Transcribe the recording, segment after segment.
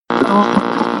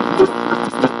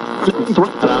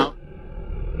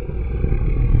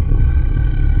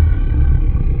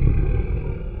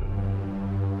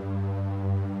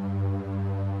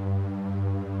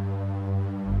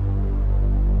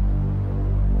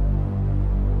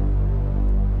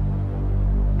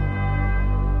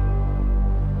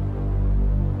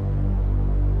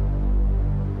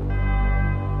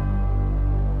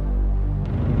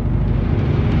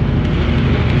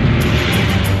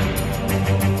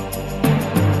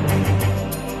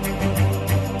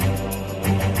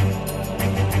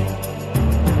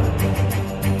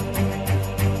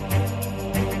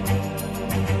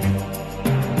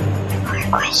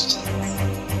Questions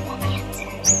and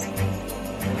answers.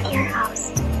 With your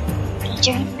host,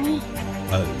 Adrian.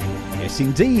 Oh, yes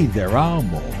indeed, there are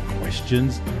more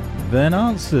questions than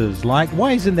answers. Like,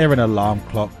 why isn't there an alarm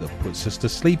clock that puts us to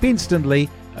sleep instantly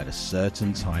at a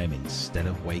certain time instead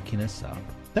of waking us up?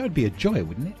 That would be a joy,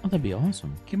 wouldn't it? Oh, that'd be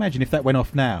awesome. Can you imagine if that went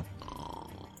off now?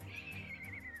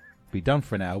 Be done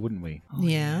for an hour, wouldn't we?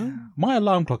 Yeah. My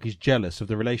alarm clock is jealous of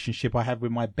the relationship I have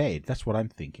with my bed. That's what I'm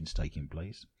thinking's taking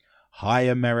place. Hi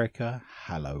America,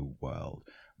 hello world.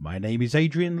 My name is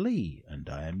Adrian Lee and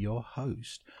I am your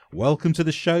host. Welcome to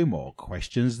the show More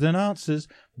Questions Than Answers,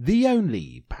 the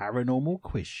only paranormal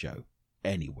quiz show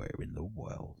anywhere in the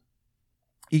world.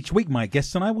 Each week my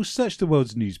guests and I will search the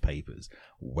world's newspapers,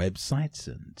 websites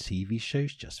and TV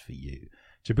shows just for you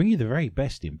to bring you the very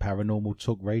best in paranormal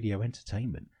talk radio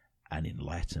entertainment and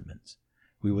enlightenment.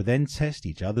 We will then test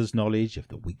each other's knowledge of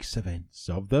the week's events,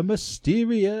 of the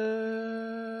mysterious,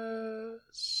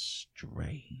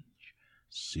 strange,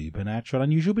 supernatural,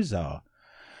 unusual, bizarre,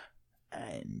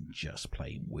 and just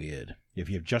plain weird. If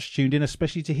you've just tuned in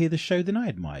especially to hear the show, then I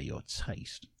admire your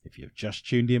taste. If you've just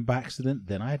tuned in by accident,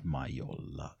 then I admire your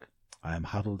luck. I am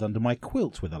huddled under my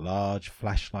quilt with a large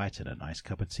flashlight and a nice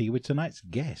cup of tea with tonight's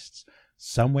guests,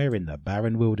 somewhere in the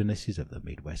barren wildernesses of the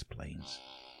Midwest Plains,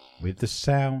 with the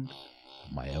sound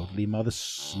of my elderly mother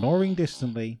snoring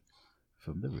distantly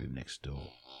from the room next door.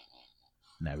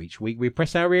 Now each week we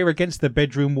press our ear against the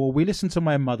bedroom wall. We listen to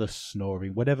my mother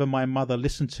snoring. Whatever my mother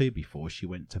listened to before she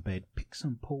went to bed picks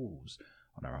and pulls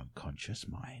on her unconscious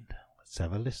mind. Let's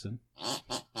have a listen.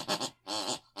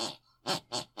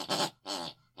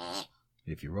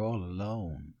 If you're all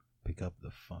alone, pick up the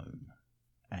phone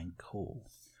and call.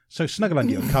 So snuggle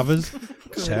under your covers,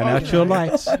 turn out your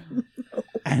lights,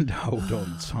 and hold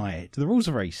on tight. The rules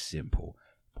are very simple.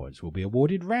 Points will be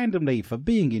awarded randomly for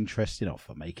being interesting or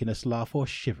for making us laugh or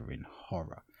shiver in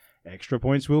horror. Extra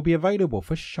points will be available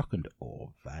for shock and awe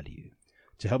value.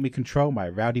 To help me control my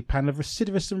rowdy panel of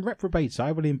recidivists and reprobates,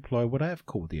 I will employ what I have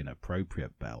called the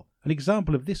inappropriate bell. An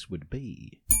example of this would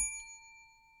be...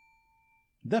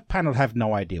 The panel have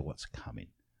no idea what's coming.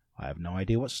 I have no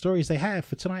idea what stories they have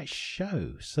for tonight's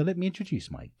show, so let me introduce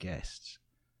my guests.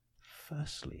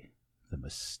 Firstly, the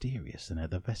mysterious and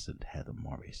effervescent Heather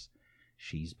Morris.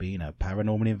 She's been a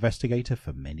paranormal investigator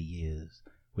for many years,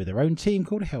 with her own team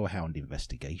called Hellhound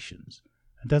Investigations,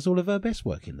 and does all of her best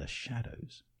work in the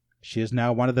shadows. She is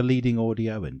now one of the leading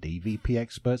audio and DVP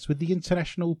experts with the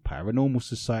International Paranormal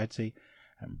Society,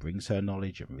 and brings her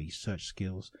knowledge and research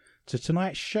skills to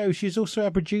tonight's show. She is also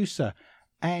a producer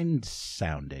and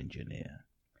sound engineer.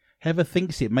 Heather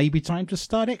thinks it may be time to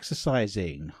start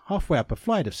exercising. Halfway up a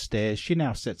flight of stairs, she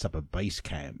now sets up a base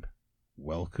camp.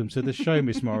 Welcome to the show,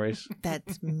 Miss Morris.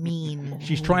 That's mean.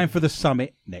 She's trying for the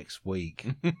summit next week.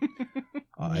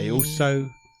 I also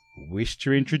wish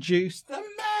to introduce the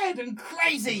mad and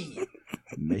crazy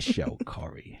Michelle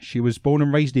Corrie. She was born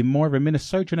and raised in Moira,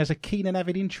 Minnesota, and has a keen and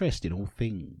avid interest in all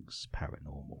things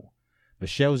paranormal.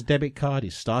 Michelle's debit card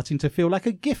is starting to feel like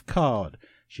a gift card.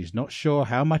 She's not sure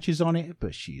how much is on it,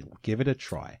 but she'll give it a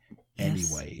try.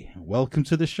 Yes. Anyway, welcome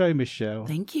to the show, Michelle.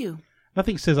 Thank you.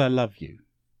 Nothing says I love you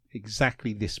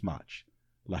exactly this much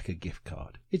like a gift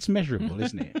card. It's measurable,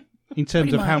 isn't it? In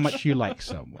terms of how much you like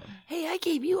someone. Hey, I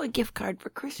gave you a gift card for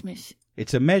Christmas.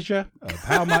 It's a measure of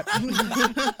how much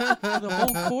The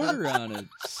whole quarter on it.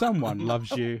 someone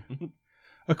loves you.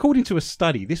 According to a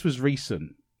study, this was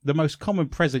recent, the most common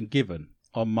present given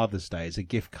on Mother's Day is a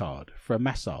gift card for a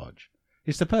massage.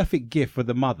 It's the perfect gift for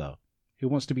the mother who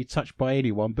wants to be touched by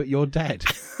anyone but your dad.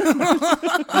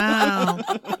 Wow.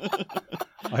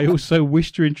 I also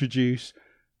wish to introduce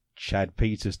Chad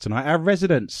Peters tonight, our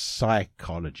resident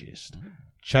psychologist.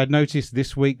 Chad noticed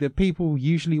this week that people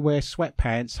usually wear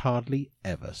sweatpants, hardly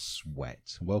ever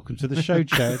sweat. Welcome to the show,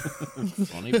 Chad.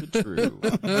 Funny but true.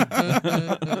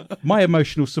 My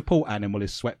emotional support animal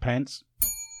is sweatpants.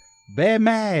 They're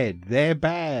mad, they're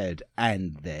bad,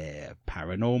 and they're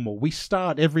paranormal. We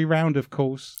start every round, of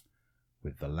course,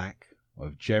 with the lack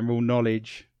of general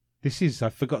knowledge This is, I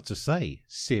forgot to say,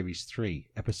 Series 3,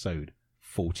 Episode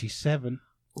 47.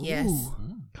 Yes.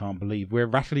 Ooh. Can't believe we're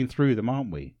rattling through them,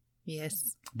 aren't we?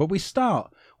 Yes. But we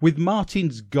start with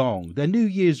Martin's Gong, the New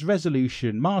Year's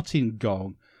resolution Martin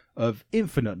Gong of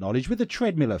infinite knowledge with a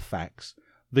treadmill of facts,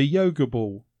 the yoga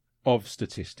ball of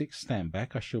statistics. Stand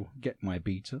back, I shall get my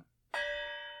beta.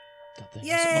 That thing is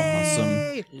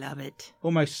Yay! Love it.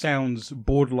 Almost sounds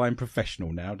borderline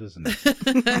professional now, doesn't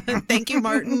it? Thank you,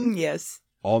 Martin. Yes.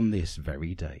 On this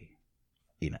very day,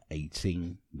 in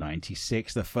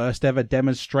 1896, the first ever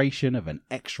demonstration of an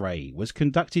X-ray was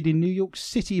conducted in New York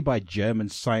City by German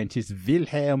scientist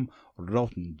Wilhelm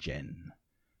Röntgen.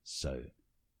 So,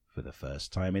 for the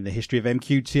first time in the history of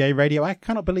MQTA radio, I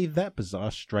cannot believe that bizarre,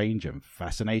 strange and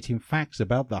fascinating facts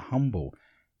about the humble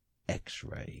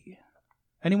X-ray.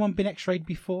 Anyone been X-rayed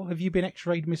before? Have you been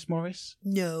X-rayed, Miss Morris?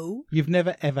 No. You've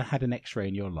never ever had an X-ray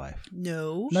in your life?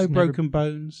 No. No Never- broken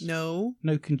bones? No.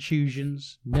 No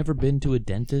contusions? Never been to a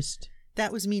dentist?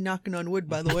 That was me knocking on wood,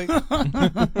 by the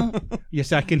way.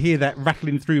 Yes, I can hear that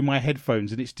rattling through my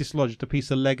headphones, and it's dislodged a piece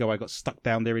of Lego I got stuck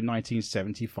down there in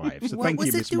 1975. So What thank was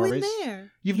you, it Miss doing Morris.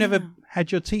 there? You've Yeah. never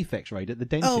had your teeth X-rayed at the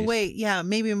dentist? Oh, wait. Yeah,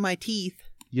 maybe my teeth.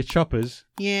 Your choppers?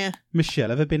 Yeah.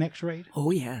 Michelle, ever been X-rayed?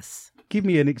 Oh, yes. Give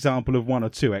me an example of 1 or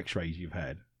 2 X-rays you've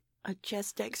had. A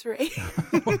chest X-ray.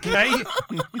 Okay.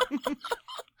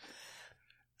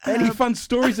 Any fun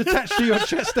stories attached to your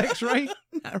chest X-ray?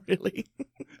 Not really.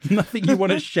 Nothing you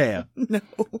want to share? No.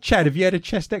 Chad, have you had a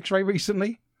chest X-ray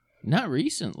recently? Not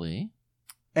recently.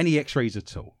 Any X-rays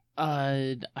at all?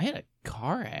 I had a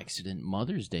car accident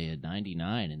Mother's Day at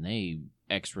 99, and they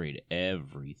X-rayed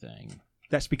everything.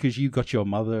 That's because you got your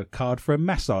mother a card for a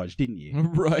massage, didn't you?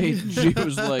 Right. She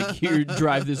was like, here,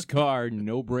 drive this car.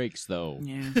 No brakes, though.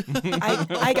 Yeah.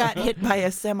 I got hit by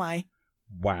a semi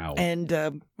Wow.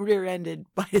 and rear-ended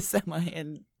by a semi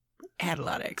and had a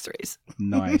lot of X-rays.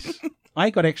 Nice. I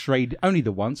got X-rayed only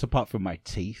the once, apart from my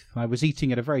teeth. I was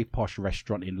eating at a very posh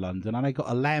restaurant in London, and I got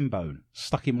a lamb bone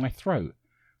stuck in my throat.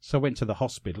 So I went to the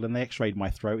hospital, and they X-rayed my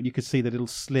throat, and you could see the little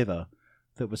slither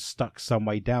that was stuck some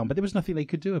way down. But there was nothing they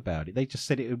could do about it. They just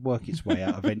said it would work its way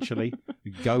out eventually.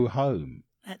 Go home.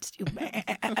 That's too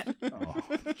bad. Oh,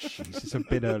 jeez, it's a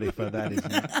bit early for that,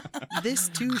 isn't it? This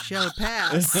too shall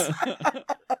pass.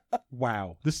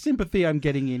 Wow. The sympathy I'm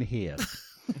getting in here.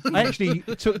 I actually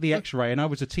took the X-ray, and I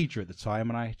was a teacher at the time,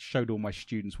 and I showed all my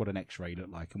students what an X-ray looked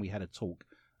like, and we had a talk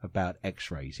about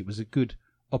X-rays. It was a good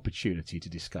opportunity to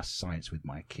discuss science with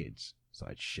my kids, so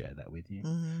I'd share that with you.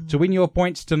 To win your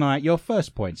points tonight, your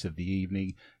first points of the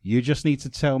evening, you just need to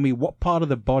tell me what part of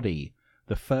the body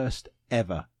the first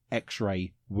ever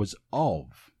X-ray was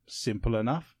of. Simple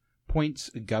enough. Points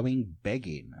going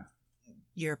begging.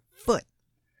 Your foot.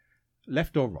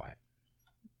 Left or right?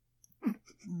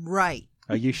 Right.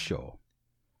 Are you sure?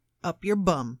 Up your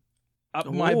bum. Up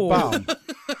my Oh. bum.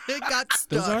 It got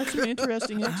Those are stuck. some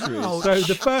interesting X-rays. So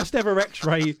the first ever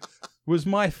X-ray was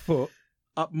my foot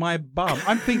up my bum.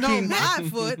 I'm No, thinking. my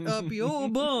foot up your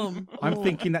bum. I'm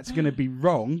thinking that's going to be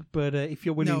wrong, but if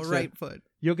you're willing No, to, right foot.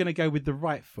 you're going to go with the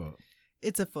right foot.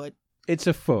 It's a foot. It's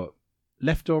a foot.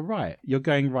 Left or right? You're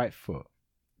going right foot.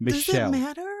 Michelle. Does it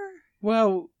matter?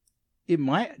 Well, it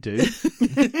might do.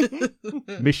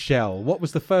 Michelle, what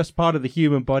was the first part of the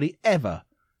human body ever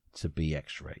to be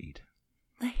X-rayed?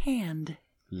 The hand.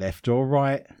 Left or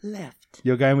right? Left.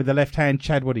 You're going with the left hand.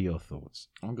 Chad, what are your thoughts?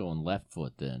 I'm going left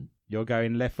foot then. You're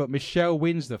going left foot. Michelle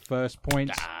wins the first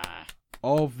point Ah.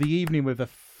 of the evening with a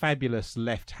fabulous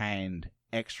left hand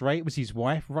X-ray. It was his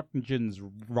wife, Röntgen's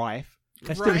wife.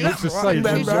 That still Right. looks the same.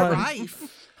 She's from a Röntgen.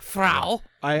 rife. Frau.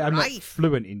 I'm not Rife.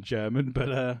 fluent in German,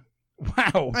 but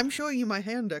wow. I'm showing you my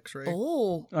hand X-ray.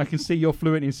 Oh. I can see you're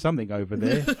fluent in something over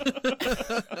there.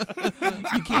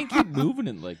 You can't keep moving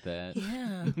it like that.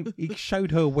 Yeah. He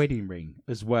showed her wedding ring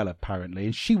as well, apparently,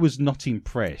 and she was not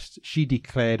impressed. She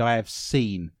declared, "I have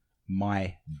seen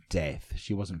my death."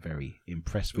 She wasn't very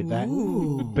impressed with that.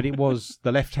 Ooh. But it was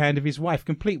the left hand of his wife,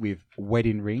 complete with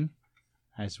wedding ring,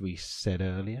 as we said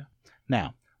earlier.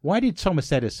 Now, why did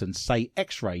Thomas Edison say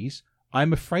X-rays?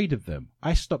 I'm afraid of them.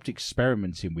 I stopped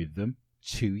experimenting with them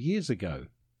 2 years ago.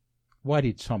 Why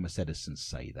did Thomas Edison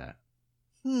say that?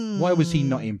 Why was he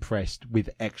not impressed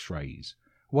with X-rays?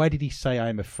 Why did he say,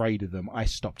 I'm afraid of them? I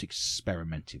stopped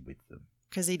experimenting with them.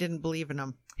 Because he didn't believe in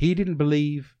them. He didn't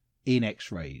believe in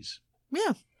X-rays.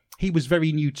 Yeah, He was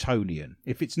very Newtonian.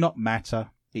 If it's not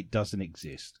matter, it doesn't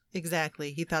exist.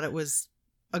 exactly. He thought it was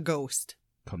a ghost.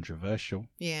 Controversial.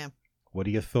 Yeah. What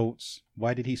are your thoughts?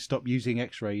 Why did he stop using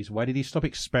X-rays? Why did he stop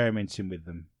experimenting with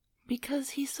them?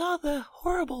 Because he saw the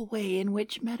horrible way in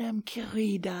which Madame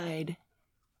Curie died.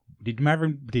 Did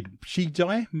she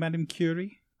die, Madame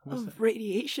Curie? Of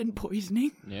radiation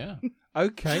poisoning. Yeah.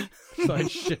 Okay. So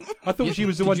I thought she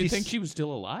was the one. Did you think she was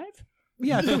still alive?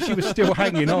 Yeah, I thought she was still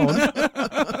hanging on.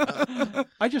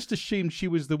 I just assumed she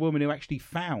was the woman who actually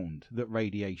found that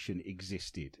radiation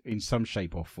existed in some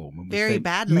shape or form. And was Very then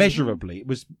badly. Measurably.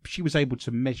 She was able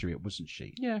to measure it, wasn't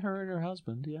she? Yeah, her and her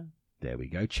husband, yeah. There we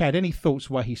go. Chad, any thoughts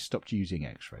why he stopped using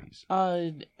x-rays?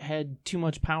 Had too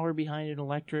much power behind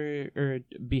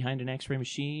behind an X-ray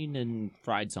machine and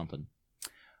fried something.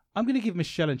 I'm going to give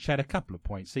Michelle and Chad a couple of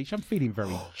points each. I'm feeling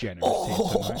very generous here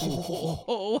tonight.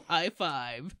 Oh, high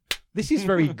five. This is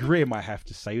very grim, I have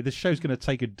to say. The show's going to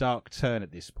take a dark turn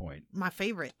at this point. My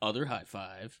favorite. Other high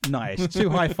five. Nice. 2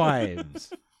 high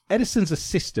fives. Edison's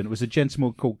assistant was a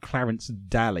gentleman called Clarence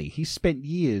Daly. He spent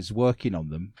years working on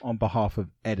them on behalf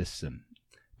of Edison.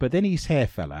 But then his hair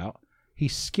fell out,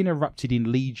 his skin erupted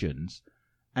in legions,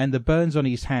 and the burns on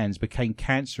his hands became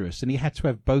cancerous, and he had to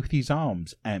have both his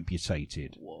arms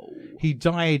amputated. Whoa. He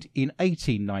died in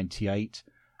 1898,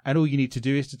 and all you need to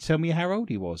do is to tell me how old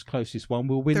he was. Closest one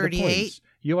will win 38. the points.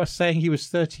 You are saying he was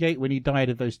 38 when he died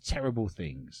of those terrible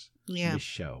things. Yeah.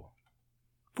 Michelle,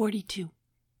 42.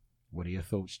 what are your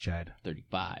thoughts, Chad?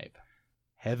 35.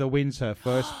 Heather wins her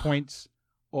first points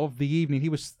of the evening. He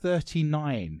was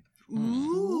 39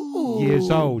 Ooh.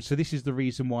 years old. So this is the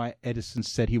reason why Edison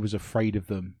said he was afraid of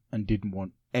them and didn't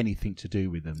want anything to do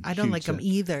with them. I don't due like to them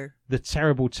either. the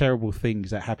terrible, terrible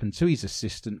things that happened to his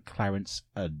assistant, Clarence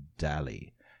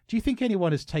Daly. Do you think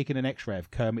anyone has taken an x-ray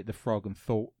of Kermit the Frog and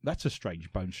thought, that's a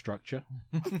strange bone structure?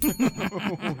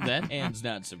 That hand's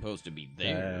not supposed to be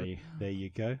there. There you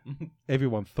go.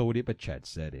 Everyone thought it, but Chad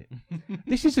said it.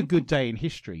 This is a good day in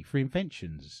history for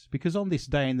inventions, because on this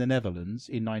day in the Netherlands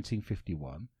in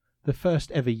 1951, the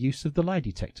first ever use of the lie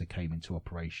detector came into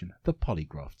operation, the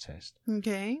polygraph test.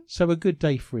 Okay. So a good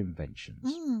day for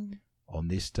inventions. Mm. On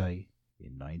this day,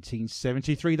 in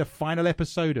 1973, the final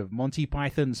episode of Monty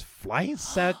Python's Flying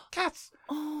Circus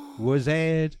was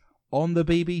aired on the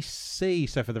BBC.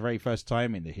 So for the very first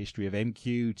time in the history of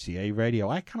MQTA radio,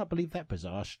 I cannot believe that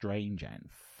bizarre, strange and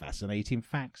fascinating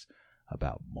facts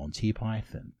about Monty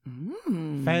Python.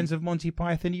 Mm. Fans of Monty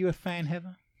Python, are you a fan,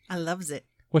 Heather? I loves it.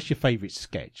 What's your favourite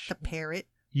sketch? The parrot.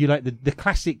 You like the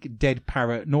classic dead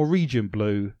parrot, Norwegian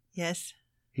Blue. Yes.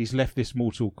 He's left this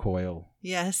mortal coil.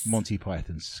 Yes. Monty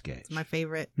Python sketch. It's my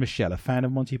favorite. Michelle, a fan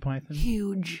of Monty Python?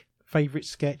 Huge. Favourite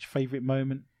sketch, favourite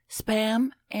moment? Spam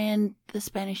and the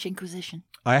Spanish Inquisition.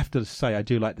 I have to say, I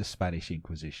do like the Spanish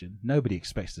Inquisition. Nobody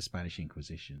expects the Spanish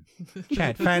Inquisition.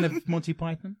 Chad, fan of Monty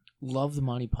Python? Love the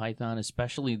Monty Python,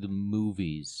 especially the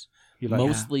movies. You like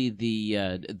Mostly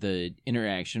the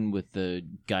interaction with the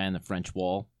guy on the French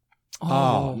wall.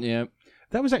 Oh. Yeah.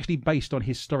 That was actually based on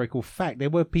historical fact. There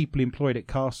were people employed at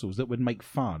castles that would make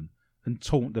fun and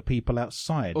taunt the people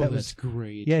outside. Oh, that that's was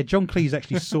great. Yeah, John Cleese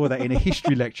actually saw that in a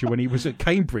history lecture when he was at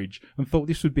Cambridge and thought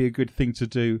this would be a good thing to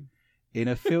do in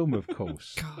a film, of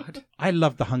course. God. I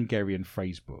love the Hungarian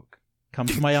phrase book. Come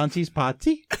to my auntie's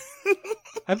party.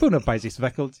 I will not buy this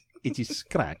vehicle. It is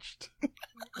scratched.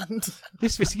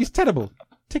 This whiskey is terrible.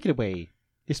 Take it away.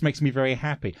 This makes me very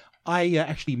happy. I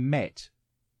actually met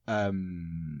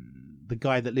the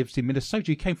guy that lives in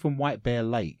Minnesota. He came from White Bear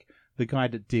Lake. The guy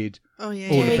that did Oh, yeah.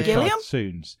 all yeah. of the Gilliam?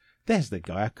 cartoons. There's the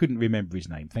guy. I couldn't remember his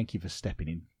name. Thank you for stepping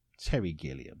in. Terry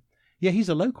Gilliam. Yeah, he's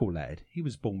a local lad. He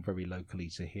was born very locally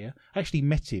to here. I actually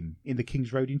met him in the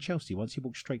King's Road in Chelsea once. He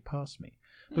walked straight past me.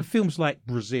 But films like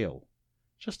Brazil,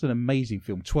 just an amazing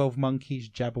film. 12 Monkeys,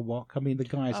 Jabberwock. I mean, the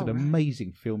guy is an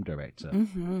amazing film director.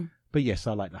 Mm-hmm. But yes,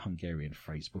 I like the Hungarian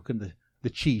phrase book and the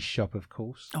cheese shop, of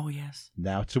course. Oh, yes.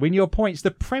 Now, to win your points,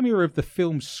 the premiere of the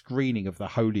film screening of The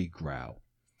Holy Grail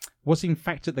was in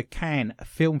fact at the Cannes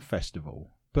Film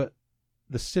Festival, but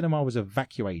the cinema was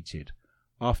evacuated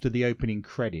after the opening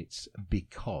credits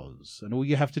because, and all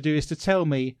you have to do is to tell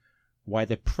me why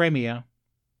the premiere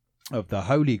of The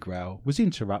Holy Grail was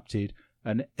interrupted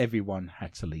and everyone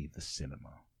had to leave the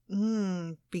cinema.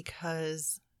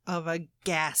 Because of a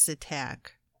gas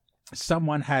attack.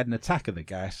 Someone had an attack of the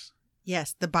gas,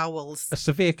 Yes, the bowels. a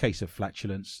severe case of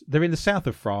flatulence. They're in the south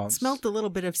of France. Smelt a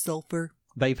little bit of sulfur.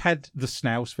 They've had the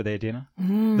snails for their dinner,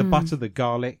 Mm. the butter, the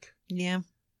garlic. Yeah.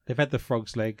 They've had the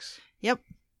frog's legs. Yep.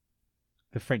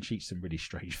 The French eat some really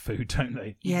strange food, don't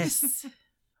they? Yes.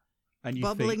 And you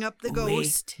Bubbling think, up the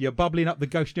ghost. you're bubbling up the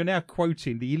ghost. You're now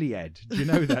quoting the Iliad. Do you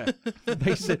know that?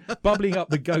 They said bubbling up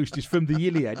the ghost is from the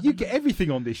Iliad. You get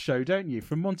everything on this show, don't you?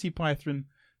 From Monty Python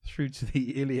through to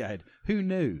the Iliad. Who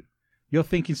knew? You're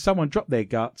thinking someone dropped their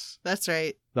guts. That's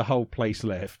right. The whole place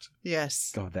left.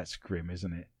 Yes. God, that's grim,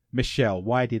 isn't it? Michelle,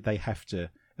 why did they have to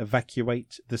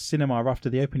evacuate the cinema after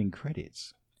the opening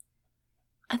credits?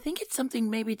 I think it's something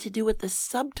maybe to do with the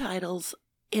subtitles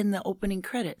in the opening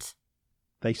credits.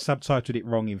 They subtitled it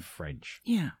wrong in French.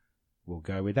 Yeah. We'll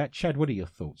go with that. Chad, what are your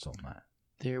thoughts on that?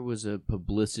 There was a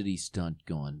publicity stunt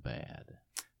gone bad.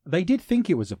 They did think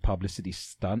it was a publicity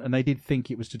stunt, and they did think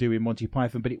it was to do with Monty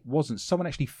Python, but it wasn't. Someone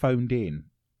actually phoned in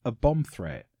a bomb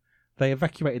threat. They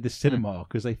evacuated the cinema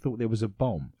because they thought there was a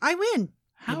bomb. I win.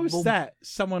 How is that?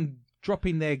 Someone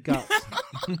dropping their guts.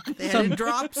 They had to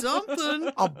drop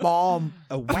something. A bomb.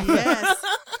 A wafer, Yes.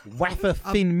 wafer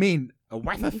thin mint. A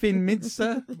wafer thin mint,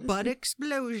 sir. Butt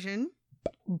explosion.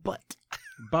 But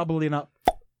Bubbling up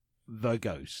the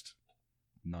ghost.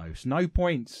 No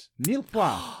points. Nil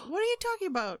point. What are you talking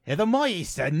about? Heather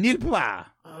Moyes, nil point.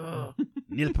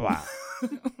 Nil point.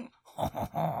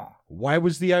 Why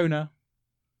was the owner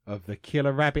of the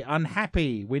killer rabbit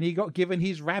unhappy when he got given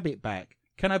his rabbit back?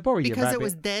 Can I borrow your rabbit? Because it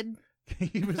was dead.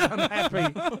 He was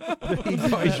unhappy that he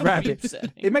got his rabbit.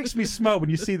 It makes me smile when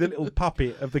you see the little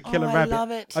puppet of the killer I love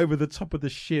rabbit it. over the top of the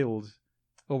shield.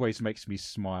 Always makes me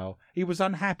smile. He was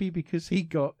unhappy because he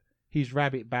got his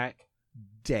rabbit back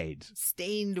dead.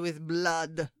 Stained with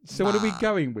blood. So what are we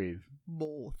going with?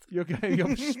 Both. You're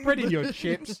spreading your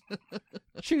chips.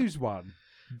 Choose one.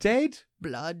 Dead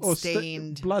Blood or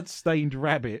stained. blood-stained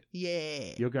rabbit.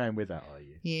 Yeah. You're going with that, are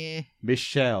you? Yeah.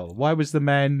 Michelle, why was the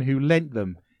man who lent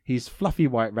them his fluffy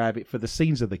white rabbit for the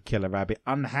scenes of the killer rabbit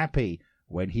unhappy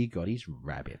when he got his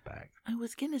rabbit back? I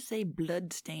was going to say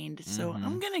blood-stained, so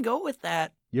I'm going to go with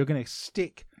that. You're going to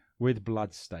stick with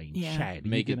blood-stained. Yeah. Chad,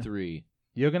 Make it 3.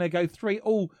 You're going to go 3.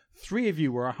 All 3 of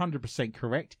you were 100%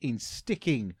 correct in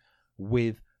sticking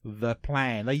with the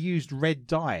plan. They used red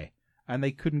dye and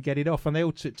they couldn't get it off, and they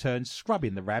all took turns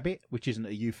scrubbing the rabbit, which isn't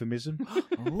a euphemism.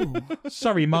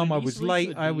 Sorry, Mum, I was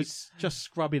late. I was just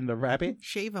scrubbing the rabbit.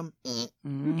 Shave him.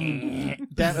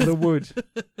 Down to the wood.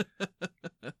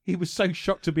 He was so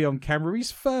shocked to be on camera,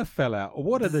 his fur fell out.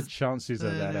 What are the chances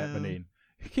of that happening?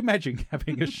 Can you imagine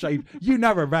having a shave? You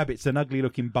know a rabbit's an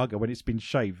ugly-looking bugger when it's been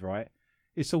shaved, right?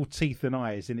 It's all teeth and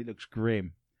eyes, and it looks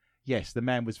grim. Yes, the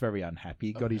man was very unhappy.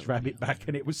 He got his rabbit back,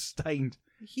 and it was stained.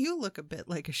 You look a bit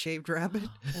like a shaved rabbit.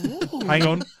 Hang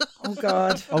on. Oh,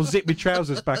 God. I'll zip my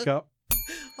trousers back up.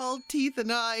 All teeth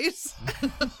and eyes.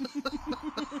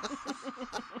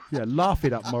 Yeah, laugh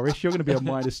it up, Morris. You're going to be on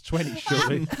 -20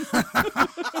 shortly.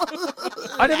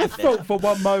 I never thought for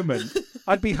one moment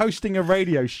I'd be hosting a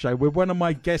radio show where one of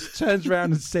my guests turns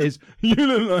around and says, "You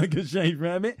look like a shaved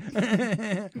rabbit."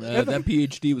 That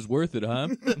PhD was worth it, huh?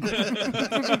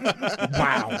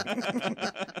 Wow.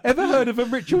 Ever heard of a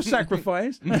ritual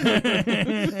sacrifice?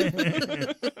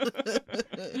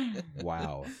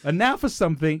 Wow. And now for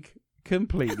something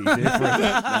completely different.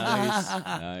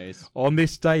 Nice. On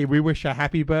this day, we wish a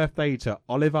happy birthday to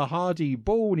Oliver Hardy,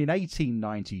 born in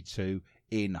 1892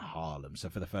 in Harlem. So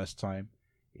for the first time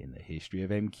in the history of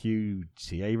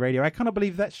MQTA Radio, I cannot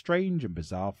believe that strange and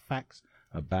bizarre facts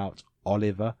about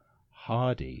Oliver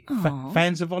Hardy.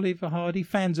 Fans of Oliver Hardy?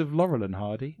 Fans of Laurel and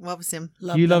Hardy? Loves him.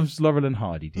 You love Laurel and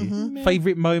Hardy, do you?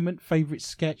 Favourite moment, favourite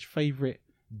sketch, favourite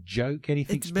joke,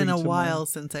 anything? It's been a spring to while mind?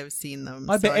 since I've seen them.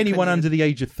 I so bet anyone couldn't under the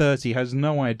age of 30 has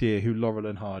no idea who Laurel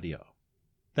and Hardy are.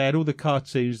 They had all the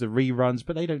cartoons, the reruns,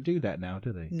 but they don't do that now,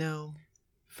 do they? No.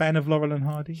 Fan of Laurel and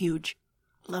Hardy? Huge.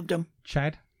 Loved him.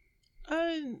 Chad?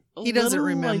 He doesn't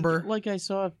remember. Like I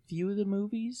saw a few of the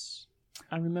movies.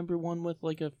 I remember one with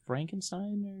like a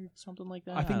Frankenstein or something like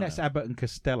that. I think that's Abbott and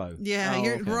Costello. Yeah, Oh,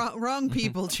 you're okay. wrong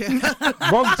people, Chad.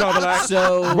 Wrong double act.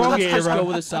 So Wrong let's just era. go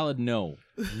with a solid no.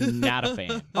 Not a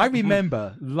fan. I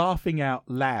remember laughing out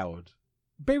loud.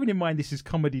 Bearing in mind this is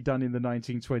comedy done in the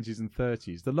 1920s and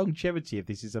 30s. The longevity of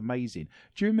this is amazing.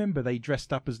 Do you remember they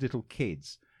dressed up as little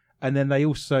kids? And then they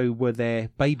also were their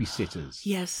babysitters.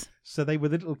 Yes. So they were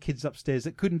the little kids upstairs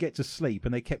that couldn't get to sleep,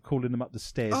 and they kept calling them up the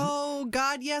stairs. Oh,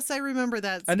 God, yes, I remember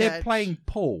that And they're playing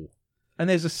pool. And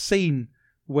there's a scene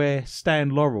where Stan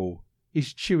Laurel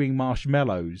is chewing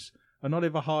marshmallows, and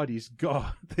Oliver Hardy's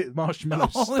got the marshmallow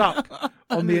stuck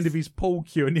on the end of his pool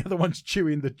cue, and the other one's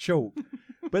chewing the chalk.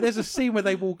 But there's a scene where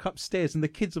they walk upstairs, and the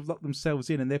kids have locked themselves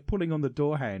in, and they're pulling on the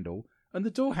door handle, and the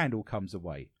door handle comes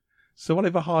away. So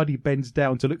Oliver Hardy bends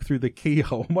down to look through the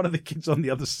keyhole, and one of the kids on the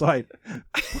other side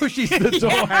pushes the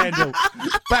door handle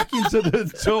back into the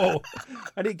door,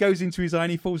 and it goes into his eye,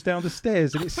 and he falls down the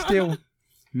stairs, and it still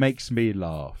makes me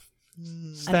laugh.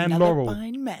 Stan Another Laurel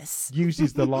fine mess.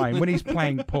 uses the line, when he's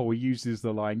playing pool, he uses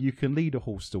the line, "You can lead a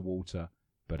horse to water,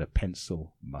 but a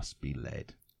pencil must be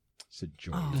lead." It's a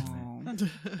joy, isn't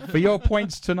it? For your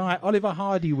points tonight, Oliver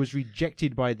Hardy was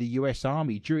rejected by the US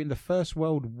Army during the First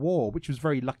World War, which was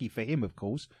very lucky for him, of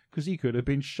course, because he could have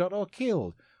been shot or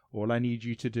killed. All I need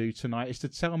you to do tonight is to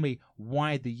tell me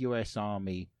why the US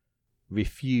Army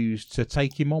refused to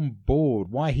take him on board,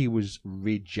 why he was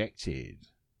rejected.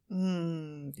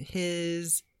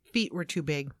 His feet were too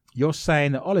big. You're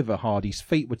saying that Oliver Hardy's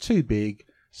feet were too big,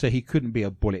 so he couldn't be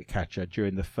a bullet catcher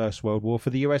during the First World War for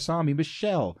the US Army.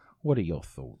 Michelle, what are your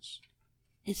thoughts?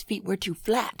 His feet were too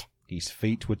flat. His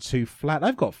feet were too flat.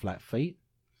 I've got flat feet.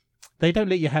 They don't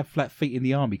let you have flat feet in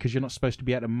the army because you're not supposed to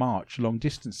be able to march long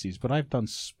distances, but I've done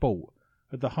sport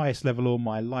at the highest level all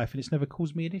my life, and it's never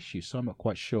caused me an issue, so I'm not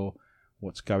quite sure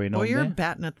what's going on You're there.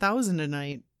 batting 1,000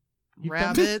 tonight. You've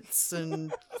Rabbits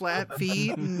and flat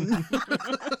feet. And...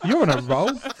 You're on a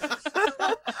roll.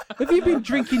 Have you been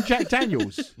drinking Jack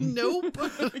Daniels? Nope.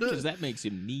 Because that makes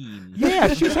him mean.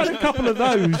 Yeah, she's had a couple of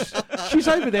those. She's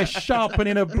over there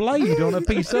sharpening a blade on a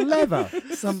piece of leather.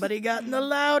 Somebody got in the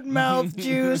loudmouth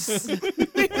juice.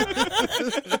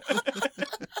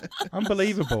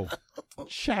 Unbelievable.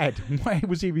 Chad, why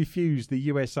was he refused the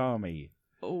US Army?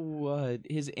 Oh,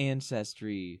 his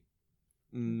ancestry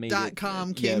made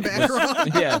 .com it, came back wrong.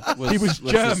 Yeah, He was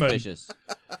German. Suspicious.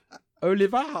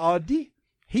 Oliver Hardy?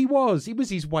 It was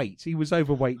his weight. He was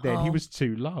overweight then. He Oh. was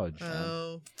too large.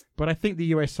 Oh. But I think the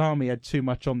US Army had too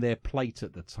much on their plate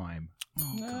at the time.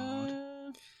 Oh,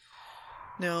 God.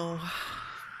 No.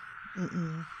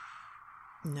 Mm-mm.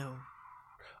 No.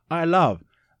 I love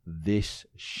this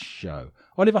show.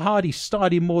 Oliver Hardy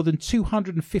starred in more than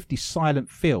 250 silent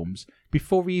films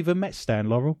before he even met Stan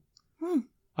Laurel.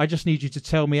 I just need you to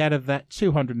tell me, out of that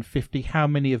 250, how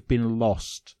many have been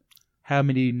lost? How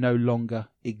many no longer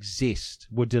exist,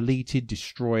 were deleted,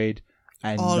 destroyed,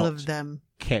 and All not of them.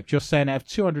 kept? You're saying out of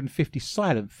 250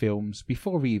 silent films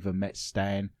before he even met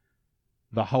Stan,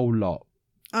 the whole lot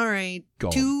All right.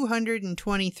 gone.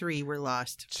 223 were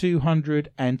lost.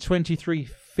 223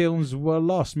 films were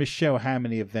lost. Michelle, how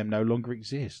many of them no longer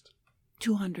exist?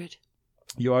 200.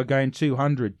 You are going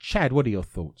 200. Chad, what are your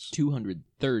thoughts?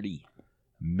 230.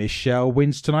 Michelle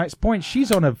wins tonight's point.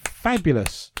 She's on a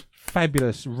fabulous,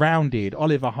 rounded,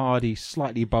 Oliver Hardy,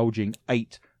 slightly bulging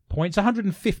 8 points.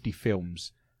 150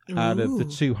 films out of the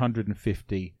Ooh.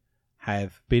 250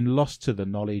 have been lost to the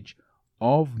knowledge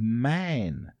of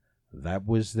man. That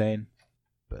was then,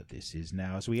 but this is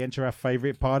now. As we enter our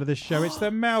favourite part of the show, it's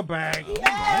the mailbag.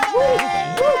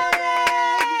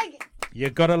 You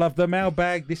gotta love the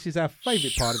mailbag. This is our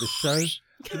favourite part of the show.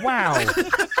 Wow.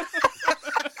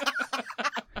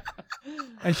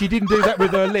 And she didn't do that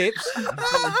with her lips.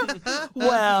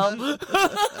 Well,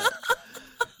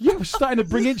 You're starting to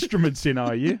bring instruments in,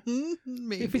 are you?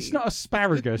 Maybe. If it's not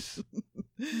asparagus,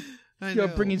 I you're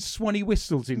know. bringing swanny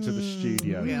whistles into the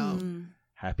studio. Yeah.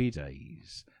 Happy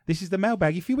days. This is the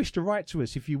mailbag. If you wish to write to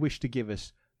us, if you wish to give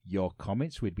us your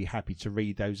comments, we'd be happy to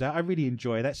read those out. I really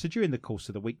enjoy that. So during the course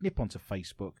of the week, nip onto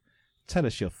Facebook, tell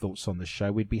us your thoughts on the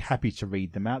show. We'd be happy to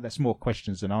read them out. That's More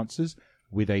Questions Than Answers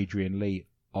with Adrian Lee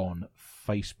on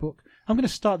Facebook. I'm going to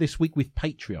start this week with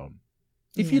Patreon.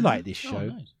 If you Yeah. like this show, Oh,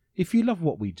 nice. if you love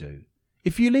what we do,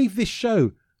 if you leave this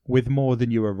show with more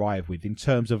than you arrive with in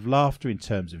terms of laughter, in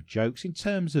terms of jokes, in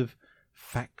terms of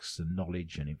facts and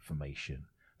knowledge and information,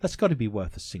 that's got to be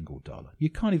worth $1. You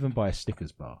can't even buy a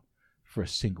Snickers bar for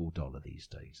 $1 these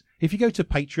days. If you go to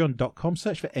patreon.com,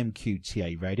 search for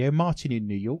MQTA Radio. Martin in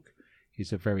New York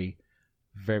is a very,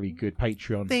 very good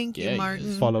Patreon Thank you, Yeah,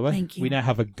 Martin. follower. Thank you. We now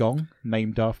have a gong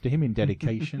named after him in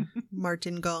dedication.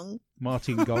 Martin Gong.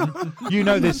 Martin Gong. You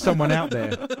know there's someone out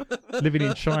there living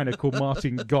in China called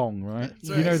Martin Gong, right? That's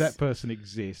You know right. that person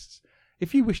exists.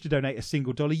 If you wish to donate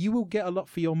 $1, you will get a lot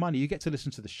for your money. You get to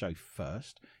listen to the show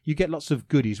first. You get lots of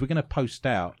goodies. We're going to post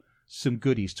out some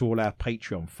goodies to all our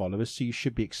Patreon followers, so you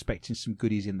should be expecting some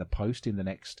goodies in the post in the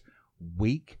next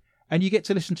week. And you get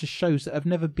to listen to shows that have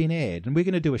never been aired. And we're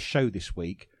going to do a show this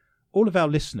week. All of our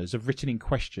listeners have written in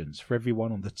questions for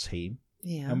everyone on the team.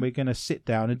 Yeah. And we're going to sit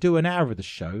down and do an hour of the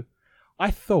show.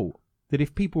 I thought that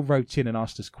if people wrote in and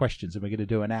asked us questions, and we're going to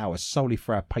do an hour solely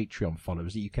for our Patreon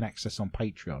followers that you can access on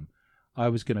Patreon, I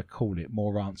was going to call it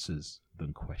More Answers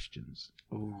Than Questions.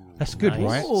 That's good, nice.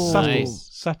 right? Ooh. Subtle, Nice.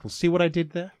 subtle. See what I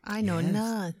did there? I know Yes.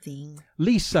 nothing.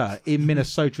 Lisa in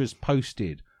Minnesota has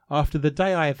posted, after the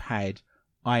day I have had,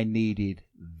 I needed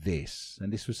this.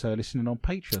 And this was her listening on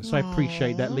Patreon. So I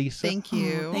appreciate that, Aw, Lisa. Thank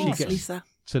you. Oh, thanks, She gets- Lisa.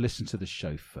 To listen to the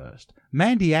show first.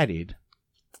 Mandy added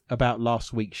about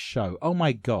last week's show. Oh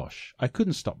my gosh, I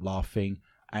couldn't stop laughing.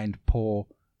 And poor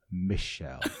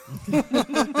Michelle.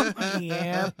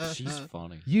 Yeah. She's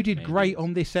funny. You did Mandy great is.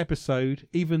 on this episode,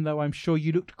 even though I'm sure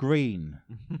you looked green.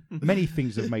 Many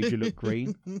things have made you look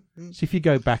green. So if you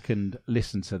go back and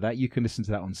listen to that, you can listen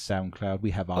to that on SoundCloud.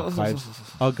 We have archives.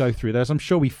 I'll go through those. I'm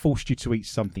sure we forced you to eat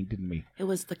something, didn't we? It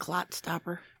was the clot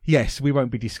stopper. Yes, we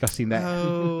won't be discussing that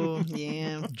Oh,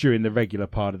 yeah. during the regular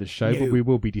part of the show, No. but we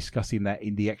will be discussing that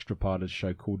in the extra part of the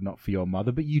show called Not For Your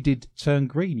Mother. But you did turn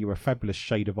green. You were a fabulous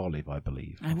shade of olive, I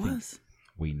believe. I think was.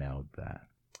 We nailed that.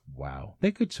 Wow. They're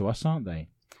good to us, aren't they?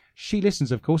 She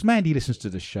listens, of course. Mandy listens to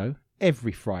the show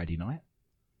every Friday night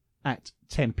at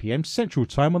 10 p.m. Central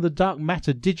Time on the Dark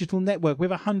Matter Digital Network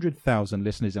with 100,000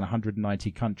 listeners in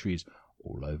 190 countries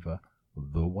all over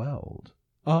the world.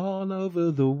 All over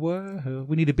the world.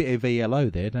 We need a bit of ELO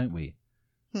there, don't we?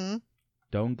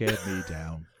 Don't get me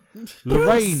down.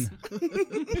 Lorraine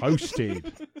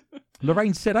posted.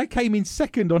 Lorraine said, I came in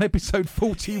second on episode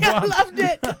 41. I loved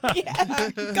it. Yeah.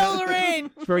 Go, Lorraine.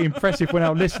 It's very impressive when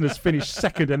our listeners finish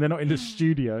second and they're not in the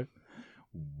studio.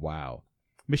 Wow.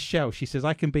 Michelle, she says,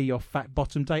 I can be your fat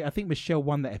bottom date. I think Michelle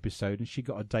won that episode and she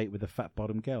got a date with a fat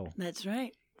bottom girl. That's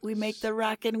right. We make the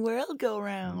rockin' world go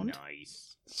round. Nice.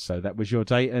 So that was your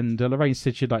date. And Lorraine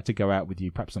said she'd like to go out with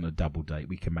you, perhaps on a double date.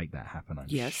 We can make that happen,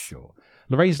 I'm sure.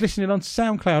 Lorraine's listening on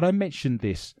SoundCloud. I mentioned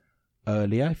this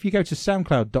earlier. If you go to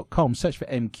soundcloud.com, search for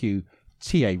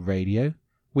MQTA Radio.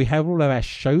 We have all of our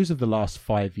shows of the last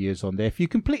 5 years on there. If you're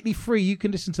completely free, you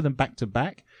can listen to them back to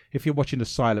back. If you're watching a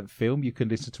silent film, you can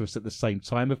listen to us at the same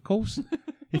time, of course.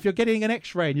 If you're getting an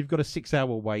X-ray and you've got a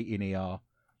 6-hour wait in ER,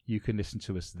 you can listen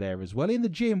to us there as well. In the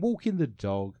gym, walking the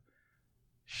dog,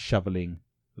 shoveling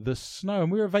the snow.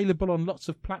 And we're available on lots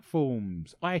of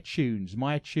platforms. iTunes,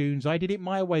 MyTunes, I Did It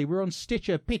My Way. We're on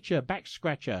Stitcher, Pitcher, Back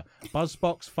Scratcher,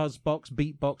 Buzzbox, Fuzzbox,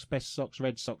 Beatbox, Best Socks,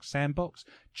 Red Socks, Sandbox,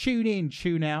 Tune In,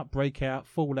 Tune Out, Breakout,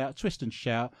 Fallout, Twist and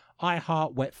Shout,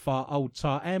 iHeart, Wet Fart, Old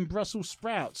Tart, and Brussels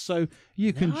Sprouts. So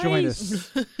you can join us.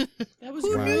 That was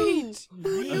great.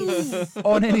 Nice.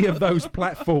 On any of those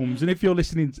platforms. And if you're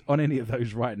listening on any of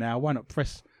those right now, why not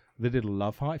press the little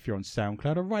love heart if you're on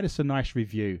SoundCloud, or write us a nice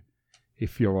review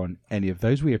if you're on any of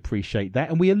those. We appreciate that.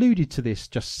 And we alluded to this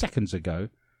just seconds ago.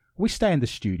 We stay in the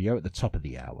studio at the top of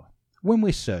the hour when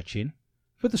we're searching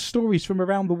for the stories from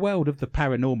around the world of the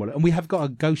paranormal. And we have got a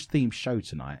ghost-themed show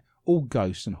tonight, all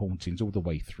ghosts and hauntings all the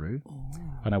way through.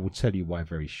 And I will tell you why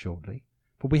very shortly.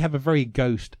 But we have a very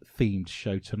ghost-themed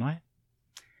show tonight.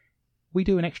 We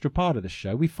do an extra part of the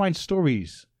show. We find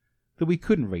stories that we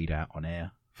couldn't read out on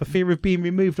air for fear of being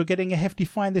removed or getting a hefty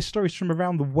fine. There's stories from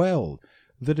around the world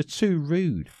that are too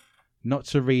rude not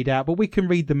to read out, but we can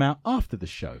read them out after the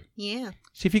show. Yeah.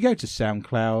 So if you go to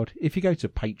SoundCloud, if you go to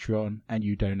Patreon and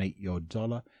you donate your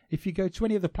 $1, if you go to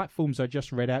any of the platforms I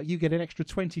just read out, you get an extra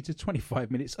 20 to 25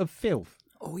 minutes of filth.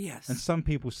 Oh, yes. And some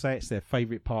people say it's their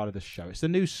favourite part of the show. It's the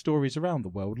news stories around the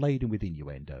world laden with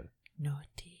innuendo.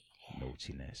 Naughty.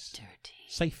 Naughtiness. Dirty.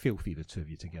 Say filthy, the two of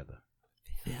you together.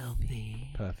 Filthy.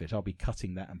 Perfect. I'll be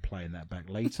cutting that and playing that back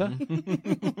later.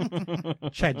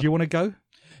 Chad, do you want to go?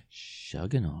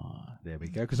 Shugging on. There we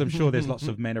go, because I'm sure there's lots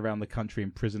of men around the country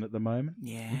in prison at the moment.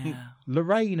 Yeah.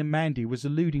 Lorraine and Mandy was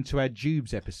alluding to our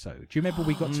Jubes episode. Do you remember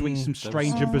we got to eat some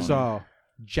strange and bizarre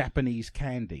Japanese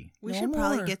candy? We No should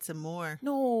probably more. get some more.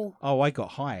 No. Oh, I got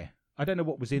high. I don't know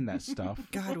what was in that stuff.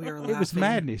 God, we were laughing. It was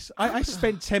madness. I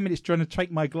spent 10 minutes trying to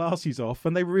take my glasses off,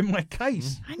 and they were in my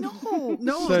case. I know.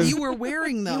 No, So- you were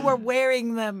wearing them. You were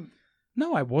wearing them.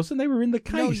 No, I wasn't. They were in the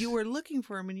case. No, you were looking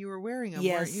for them and you were wearing them,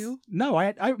 Yes. weren't you? No,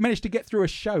 I managed to get through a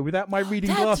show without my reading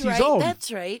That's glasses right. on.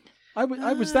 That's right. I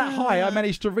was that high, I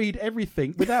managed to read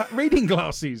everything without reading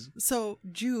glasses. So,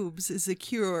 Jubes is a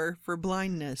cure for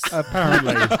blindness.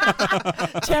 Apparently.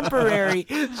 Temporary.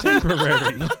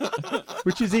 Temporary.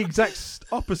 Which is the exact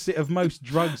opposite of most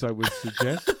drugs, I would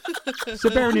suggest. So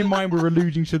bearing in mind we're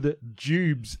alluding to the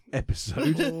Jubes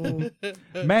episode,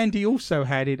 Mandy also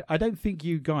had it, I don't think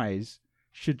you guys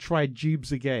should try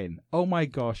Jubes again. Oh my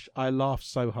gosh, I laughed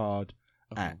so hard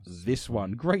at this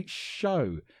one. Great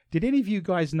show. Did any of you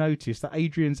guys notice that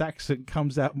Adrian's accent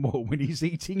comes out more when he's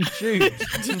eating Jubes?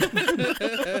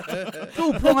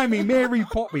 Go blimey, Mary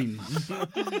Poppins.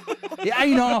 It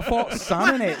ain't half hot,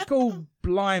 son, innit? Go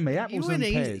blimey, You apples went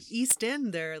and to pears. East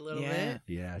End there a little Yeah. bit.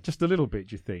 Yeah, just a little bit,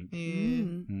 do you think?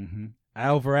 Yeah.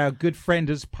 Alva, our good friend,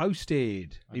 has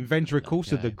posted. Inventor, of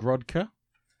course, of the Grodka.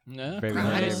 No. Very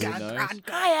nice. nice.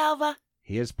 Hi, Alva.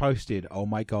 He has posted, oh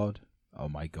my God. Oh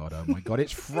my God, oh my God,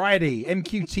 it's Friday.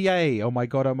 MQTA, oh my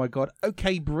God, oh my God.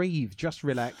 Okay, breathe, just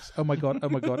relax. Oh my God, oh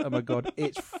my God, oh my God,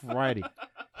 it's Friday.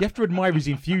 You have to admire his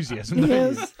enthusiasm, don't you?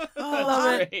 Yes. I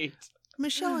love it. Great.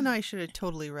 Michelle and I should have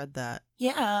totally read that.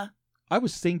 Yeah. I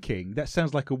was thinking, that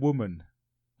sounds like a woman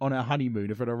on her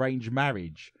honeymoon of an arranged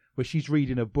marriage where she's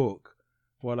reading a book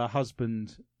while her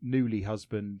husband, newly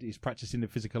husband, is practicing the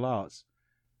physical arts.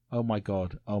 Oh my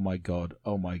God, oh my God,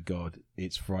 oh my God,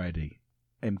 it's Friday.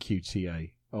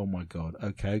 MQTA. Oh my God.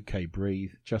 Okay,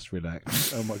 breathe. Just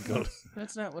relax. Oh my God.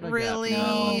 That's not what I Really?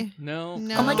 got. No.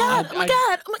 No. Oh my god! Oh my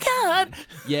god! Oh my god!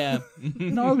 Yeah.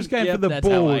 No, I was going for Yep, the that's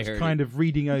how I board, heard kind of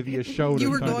reading over your shoulder.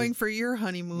 You were kind of- going for your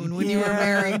honeymoon when you were Yeah.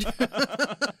 married.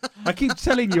 I keep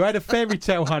telling you, I had a fairy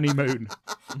tale honeymoon.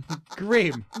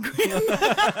 Grim.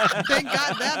 Thank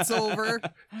God that's over.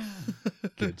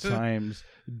 Good times.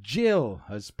 Jill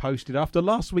has posted after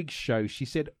last week's show. She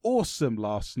said, "Awesome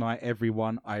last night,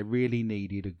 everyone. I really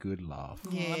needed a good laugh."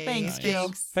 Yay. thanks,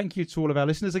 Jill. Thank you to all of our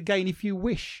listeners. Again, if you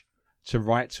wish to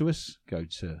write to us, go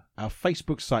to our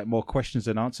Facebook site, More Questions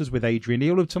and Answers with Adrian.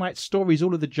 All of tonight's stories,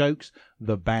 all of the jokes,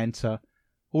 the banter,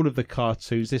 all of the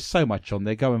cartoons. There's so much on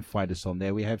there. Go and find us on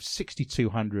there. We have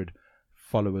 6,200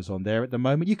 followers on there at the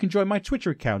moment. You can join my Twitter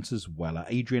account as well at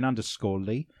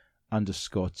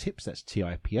Adrian_Lee_tips. That's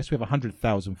TIPS. We have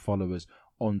 100,000 followers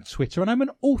on Twitter. And I'm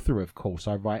an author, of course.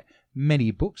 I write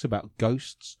many books about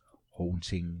ghosts,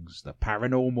 hauntings, the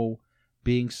paranormal,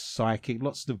 being psychic,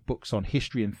 lots of books on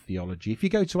history and theology. If you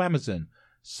go to Amazon,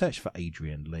 search for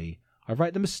Adrian Lee. I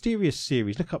write the Mysterious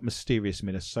series. Look up Mysterious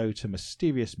Minnesota,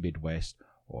 Mysterious Midwest,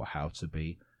 or How to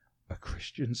Be a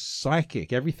Christian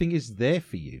Psychic. Everything is there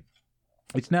for you.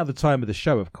 It's now the time of the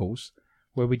show, of course,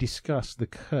 where we discuss the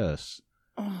curse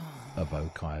of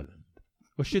Oak Island.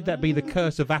 Or should that be the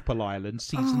curse of Apple Island,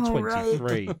 season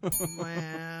 23?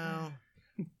 Wow.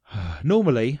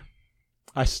 Normally,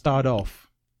 I start off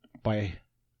by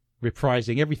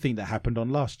reprising everything that happened on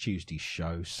last Tuesday's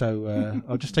show. So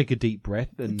I'll just take a deep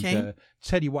breath and Okay.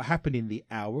 tell you what happened in the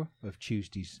hour of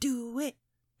Tuesday's Do it.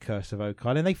 Curse of Oak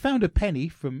Island. They found a penny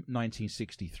from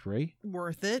 1963.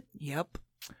 Worth it. Yep.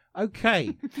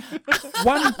 Okay.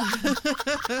 One.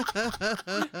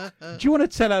 Do you want to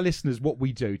tell our listeners what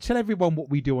we do? Tell everyone what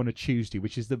we do on a Tuesday,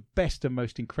 which is the best and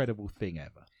most incredible thing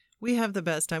ever. We have the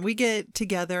best time. We get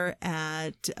together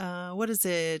at, what is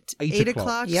it? 8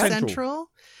 o'clock Yep.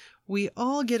 Central. We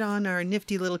all get on our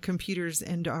nifty little computers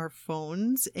and our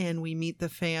phones, and we meet the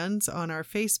fans on our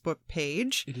Facebook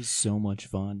page. It is so much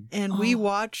fun. And we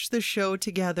watch the show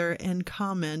together and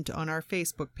comment on our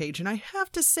Facebook page. And I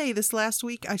have to say, this last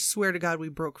week, I swear to God, we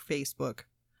broke Facebook.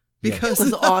 Yes. Because It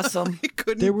was awesome. I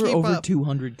couldn't There were keep over up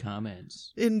 200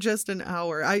 comments. in just an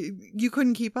hour. You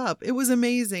couldn't keep up. It was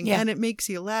amazing. Yeah. And it makes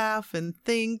you laugh and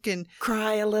think. And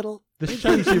Cry a little. The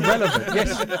show's irrelevant.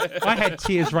 Yes, I had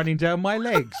tears running down my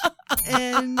legs.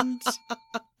 And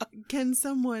can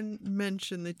someone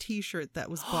mention the T-shirt that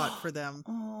was bought for them?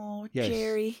 Oh, Yes.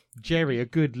 Jerry. Jerry, a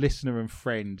good listener and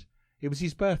friend. It was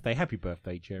his birthday. Happy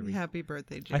birthday, Jerry. Happy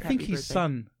birthday, I Jerry. think Happy his birthday.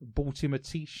 son bought him a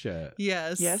T-shirt.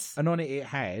 Yes. Yes. And on it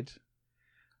had...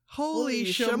 Holy Holy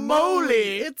shamoly!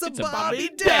 shamoly. It's a It's a Bobby Bobby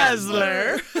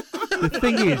Dazzler. The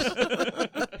thing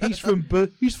is,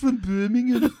 he's from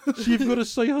Birmingham. So you've got to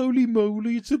say, holy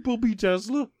moly, it's a Bobby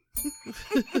Dazzler.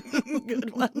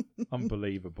 Good one.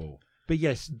 Unbelievable. But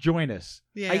yes, join us.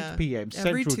 Yeah, 8 p.m.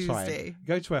 every Central Tuesday. Time.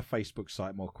 Go to our Facebook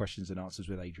site, More Questions and Answers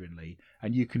with Adrian Lee,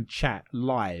 and you can chat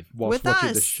live whilst With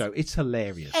watching the us. show. It's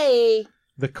hilarious. Hey.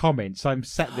 The comments, I'm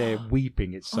sat there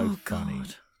weeping. It's so Oh, funny.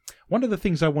 God. One of the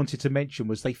things I wanted to mention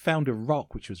was they found a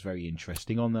rock, which was very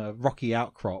interesting, on the rocky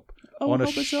outcrop Oh, on a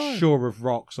how bizarre. shore of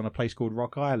rocks on a place called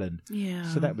Rock Island. Yeah.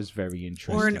 So that was very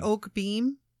interesting. Or an oak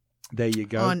beam There you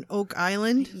go. on Oak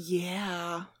Island.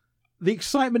 Yeah. The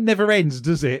excitement never ends,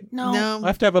 does it? No. I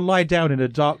have to have a lie down in a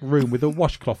dark room with a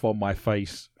washcloth on my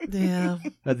face Yeah.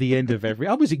 at the end of every...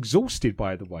 I was exhausted,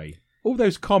 by the way. All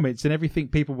those comments and everything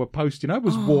people were posting, I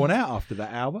was worn out after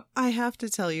that hour. I have to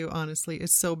tell you, honestly,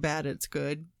 it's so bad it's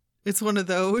good. It's one of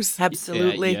those.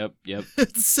 Absolutely. Yeah, yep.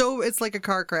 It's like a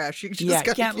car crash. You just Yeah,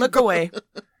 gotta can't keep look going. away.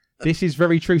 This is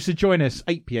very true. So join us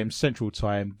 8 p.m. Central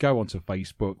Time. Go onto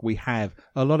Facebook. We have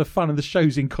a lot of fun, and the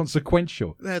show's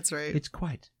inconsequential. That's right. It's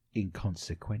quite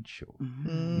inconsequential.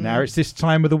 Mm. Now it's this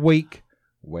time of the week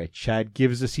where Chad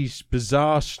gives us his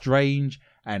bizarre, strange,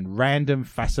 and random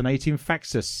fascinating facts.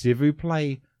 So s'il vous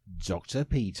plaît, Dr.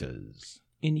 Peters.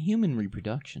 In human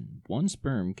reproduction, one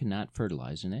sperm cannot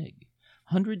fertilize an egg.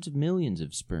 Hundreds of millions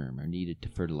of sperm are needed to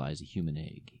fertilize a human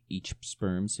egg. Each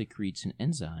sperm secretes an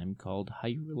enzyme called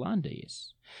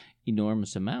hyaluronidase.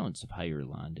 Enormous amounts of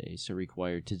hyaluronidase are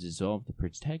required to dissolve the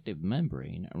protective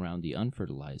membrane around the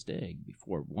unfertilized egg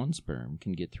before one sperm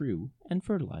can get through and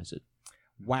fertilize it.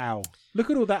 Wow. Look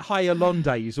at all that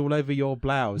hyaluronidase all over your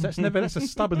blouse. That's a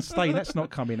stubborn stain. That's not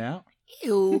coming out.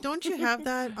 Ew. Don't you have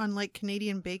that on like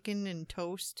Canadian bacon and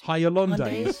toast?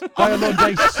 Hyaluronidase.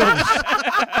 Hyaluronidase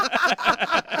sauce.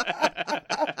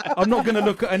 I'm not going to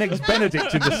look at an Eggs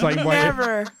Benedict in the same way.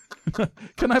 Never.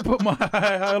 Can I put my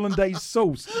Hyaluronidase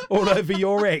sauce all over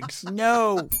your eggs?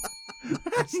 No.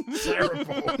 That's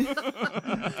terrible.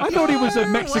 I thought he was a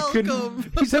Mexican.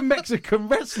 welcome. He's a Mexican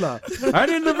wrestler.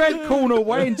 And in the red corner,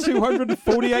 weighing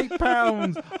 248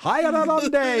 pounds,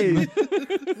 Hayalande.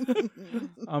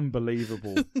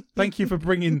 Unbelievable. Thank you for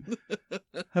bringing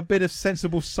a bit of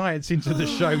sensible science into the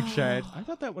show, Chad. I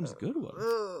thought that one's a good one.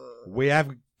 We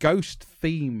have a ghost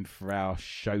theme for our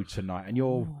show tonight, and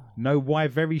you'll know why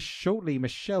very shortly.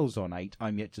 Michelle's on 8.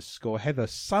 I'm yet to score. Heather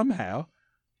somehow,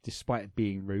 despite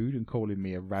being rude and calling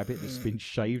me a rabbit that's been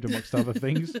shaved amongst other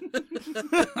things.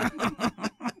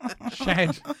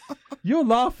 Chad, you're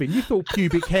laughing. You thought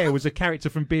pubic hair was a character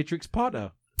from Beatrix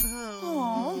Potter.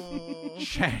 Oh.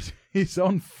 Chad is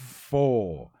on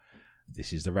 4.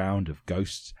 This is the round of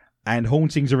ghosts and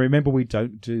hauntings, and remember, we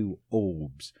don't do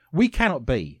orbs. We cannot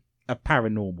be a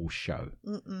paranormal show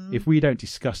if we don't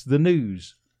discuss the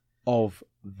news of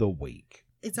the week.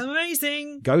 It's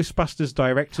amazing. Ghostbusters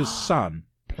director's son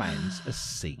plans a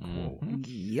sequel.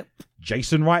 Yep.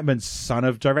 Jason Reitman's son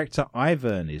of director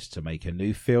Ivan is to make a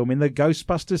new film in the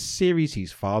Ghostbusters series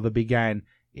his father began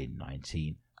in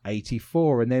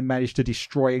 1984 and then managed to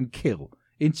destroy and kill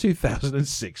in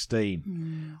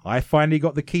 2016. I finally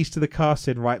got the keys to the car,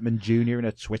 said Reitman Jr. in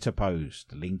a Twitter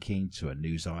post, linking to a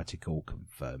news article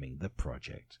confirming the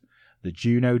project. The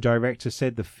Juno director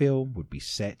said the film would be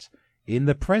set in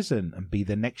the present and be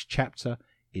the next chapter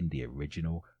in the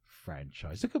original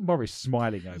franchise. Look at Morris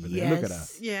smiling over there. Look at her.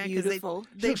 Yeah, because Beautiful.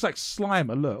 She looks like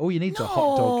Slimer. Look, all you need is a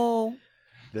hot dog.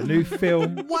 The new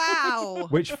film, Wow.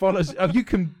 which follows... Oh, you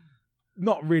can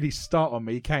not really start on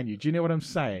me, can you? Do you know what I'm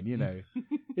saying? You know,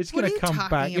 it's What going are to you come talking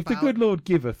back. If the about? good Lord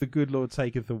giveth, the good Lord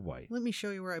taketh away. Let me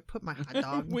show you where I put my hot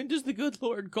dog. When does the good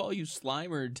Lord call you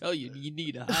Slimer and tell you you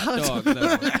need a hot dog,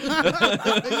 though?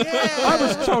 I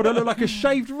was told I look like a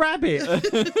shaved rabbit.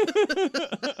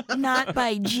 Not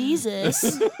by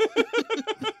Jesus.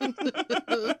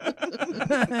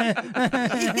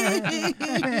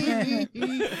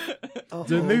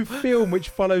 The new film, which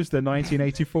follows the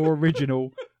 1984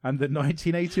 original and the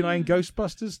 1989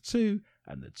 Ghostbusters 2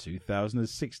 and the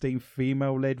 2016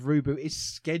 female-led reboot, is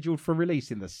scheduled for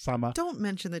release in the summer. Don't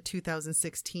mention the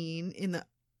 2016 in the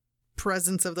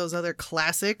presence of those other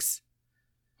classics.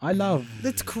 I love...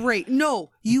 That's great.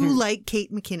 No, you like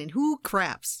Kate McKinnon. Who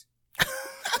craps?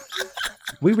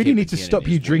 We really Kate need to McKinnon stop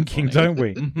you is way drinking, funny. don't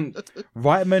we?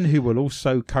 Reitman, who will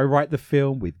also co-write the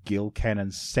film with Gil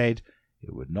Cannon, said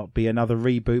it would not be another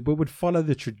reboot, but would follow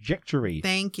the trajectory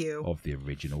Thank you. of the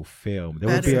original film. There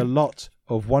will be a Better. lot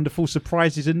of wonderful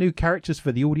surprises and new characters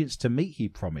for the audience to meet, he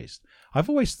promised. I've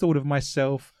always thought of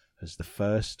myself as the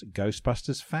first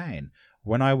Ghostbusters fan.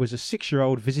 When I was a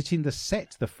 6-year-old visiting the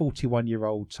set, the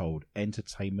 41-year-old told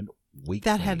Entertainment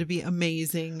Weekly. That had to be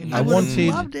amazing. I I would have wanted-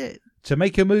 loved it. to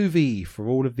make a movie for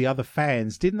all of the other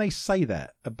fans. Didn't they say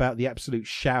that about the absolute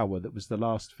shower that was the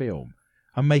last film?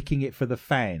 I'm making it for the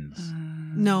fans.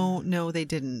 No, they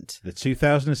didn't. The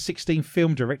 2016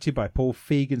 film, directed by Paul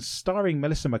Feig and starring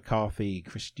Melissa McCarthy,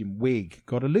 Kristen Wiig,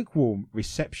 got a lukewarm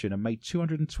reception and made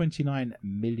 $229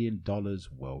 million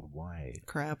worldwide.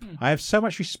 Crap. I have so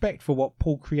much respect for what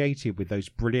Paul created with those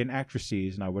brilliant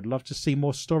actresses, and I would love to see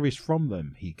more stories from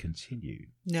them, he continued.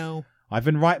 No.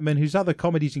 Ivan Reitman, whose other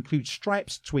comedies include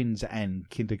Stripes, Twins and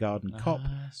Kindergarten Cop,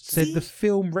 said the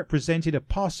film represented a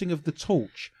passing of the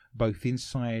torch both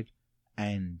inside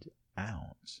and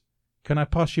out. Can I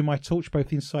pass you my torch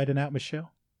both inside and out,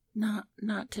 Michelle?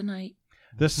 Not tonight.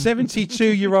 The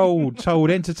 72-year-old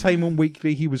told Entertainment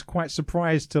Weekly he was quite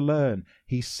surprised to learn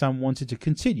his son wanted to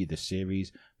continue the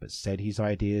series, but said his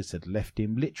ideas had left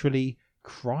him literally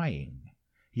crying.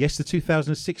 Yes, the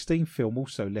 2016 film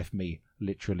also left me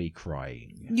literally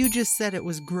crying. You just said it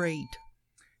was great.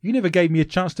 You never gave me a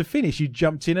chance to finish. You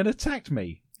jumped in and attacked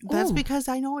me. That's Ooh. because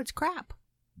I know it's crap.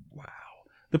 Wow.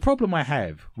 The problem I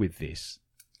have with this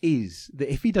is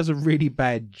that if he does a really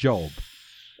bad job,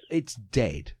 it's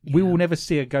dead. We will never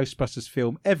see a Ghostbusters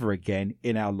film ever again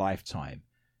in our lifetime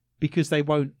because they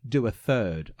won't do a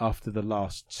third after the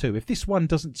last two. If this one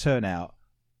doesn't turn out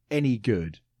any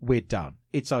good, we're done.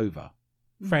 It's over.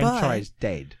 Franchise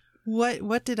dead.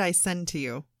 What did I send to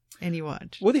you? And you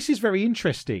watch? Well, this is very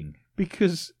interesting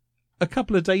because a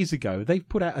couple of days ago they've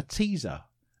put out a teaser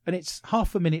and it's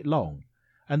half a minute long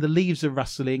and the leaves are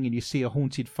rustling and you see a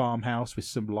haunted farmhouse with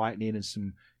some lightning and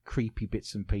some creepy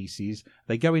bits and pieces.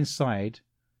 They go inside.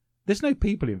 There's no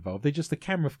people involved. They're just the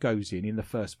camera goes in the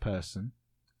first person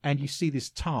and you see this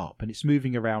tarp and it's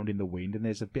moving around in the wind and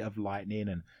there's a bit of lightning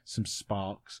and some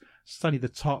sparks. Suddenly the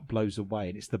tarp blows away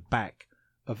and it's the back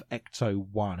of Ecto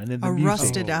 1 and then the A music.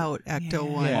 rusted out Ecto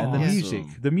 1. Yeah, and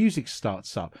Awesome. the music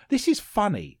starts up. This is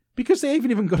funny Because they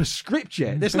haven't even got a script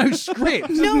yet. There's no script.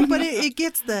 No, but it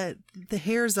gets the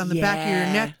hairs on the back of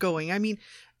your neck going. I mean,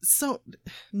 so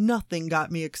nothing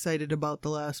got me excited about the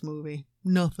last movie.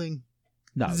 Nothing.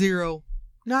 No. Zero.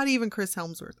 Not even Chris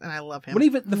Hemsworth, and I love him. Well,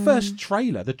 even the first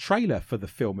trailer, the trailer for the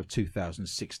film of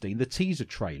 2016, the teaser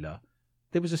trailer,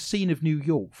 there was a scene of New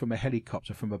York from a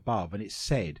helicopter from above, and it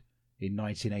said, in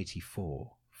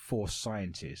 1984, 4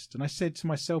 scientists. And I said to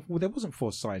myself, well, there wasn't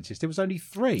 4 scientists, there was only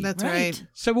 3. That's right.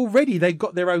 So already they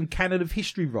got their own canon of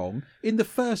history wrong. In the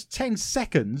first 10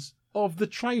 seconds of the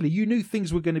trailer, you knew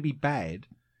things were going to be bad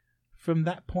from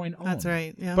that point on. That's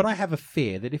right, yeah. But I have a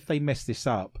fear that if they mess this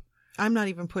up, I'm not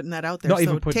even putting that out there, not so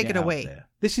even putting take it out away. there.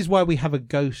 This is why we have a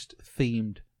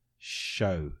ghost-themed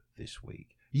show this week.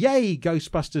 Yay,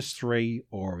 Ghostbusters 3,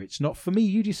 or It's Not For Me.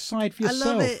 You decide for yourself. I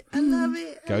love it. I love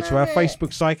it. Go to our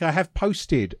Facebook site. I have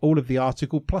posted all of the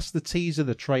article, plus the teaser,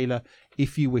 the trailer,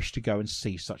 if you wish to go and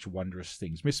see such wondrous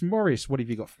things. Miss Morris, what have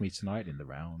you got for me tonight in the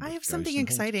round? I of have Ghosts something and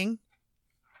Haunts? exciting,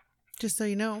 just so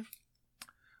you know.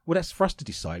 Well, that's for us to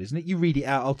decide, isn't it? You read it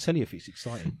out, I'll tell you if it's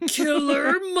exciting.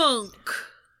 Killer Monk.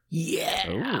 Yeah.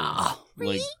 Oh,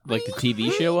 like the TV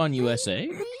show on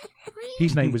USA?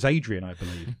 His name was Adrian, I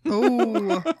believe.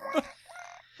 Oh.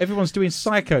 Everyone's doing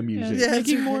psycho music. Yeah.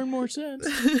 Making more and more sense.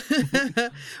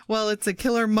 Well, it's a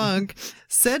killer monk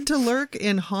said to lurk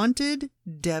in haunted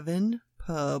Devon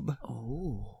pub.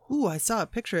 Oh. Ooh, I saw a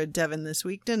picture of Devon this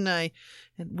week, didn't I?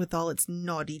 And with all its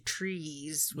naughty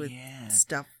trees with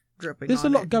stuff dripping There's a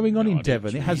on lot it. going on in Naughty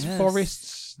Devon. It has trees.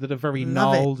 forests that are very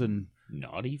Love it. gnarled and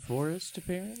Naughty Forest,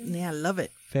 apparently? Yeah, I love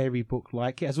it. fairy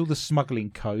book-like. It has all the smuggling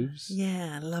coves.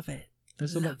 Yeah, I love it.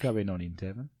 There's a lot going on in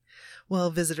Devon. Well,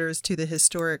 visitors to the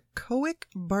historic Cowick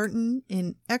Barton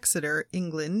in Exeter,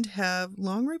 England, have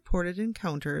long reported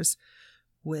encounters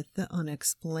with the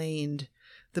unexplained.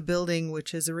 The building,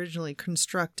 which is originally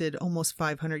constructed almost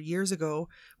 500 years ago,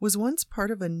 was once part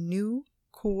of a new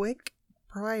Cowick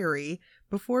priory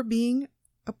before being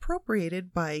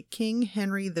appropriated by King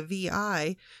Henry the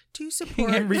VI to support... King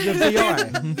Henry the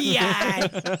VI. Yeah.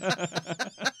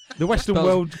 The Western Spells-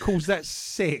 world calls that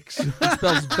 6.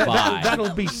 Spells bye.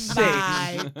 That'll be 6.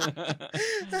 Bye.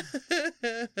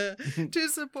 to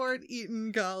support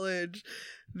Eton College.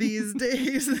 These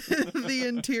days, the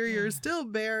interior still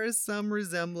bears some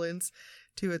resemblance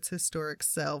to its historic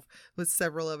self, with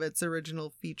several of its original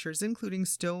features, including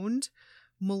stoned,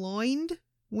 maligned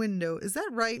window. Is that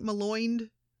right? Maligned?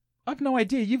 I've no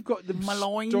idea. You've got the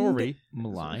Maligned? story.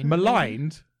 Maligned?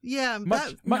 Maligned? Yeah.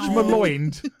 Much no.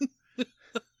 maligned.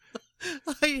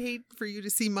 I hate for you to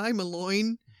see my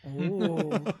Malloyne. Oh.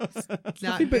 Not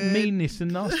Nothing but good. meanness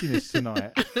and nastiness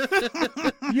tonight.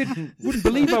 You wouldn't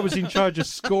believe I was in charge of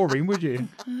scoring, would you?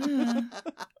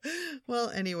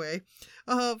 Well, anyway,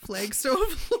 flagstone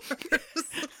floors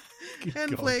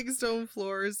and God. flagstone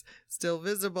floors still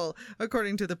visible.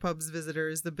 According to the pub's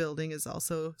visitors, the building is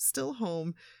also still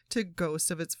home to ghosts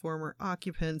of its former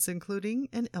occupants, including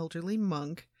an elderly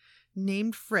monk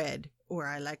named Fred, or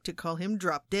I like to call him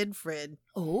Drop Dead Fred.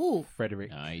 Oh.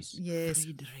 Frederick. Nice. Yes,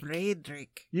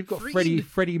 Frederick. You've got Fried.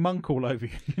 Freddie Monk all over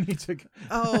you. You need to.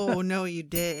 Oh, no, you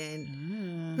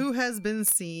didn't. Who has been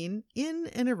seen in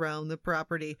and around the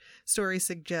property. Stories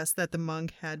suggest that the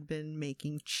monk had been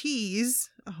making cheese.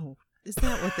 Oh, is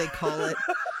that what they call it?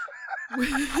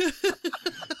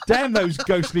 Damn those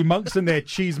ghostly monks and their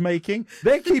cheese making.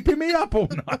 They're keeping me up all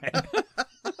night.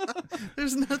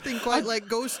 There's nothing quite like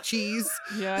ghost cheese.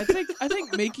 Yeah, I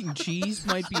think making cheese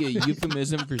might be a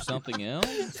euphemism for something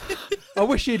else. I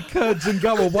wish you'd curds and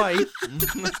go away.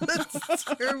 That's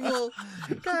terrible.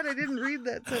 God, I didn't read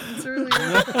that sentence earlier.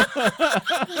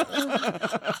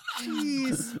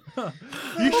 Jeez.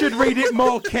 You should read it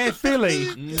more carefully.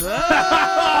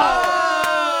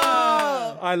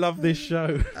 I love this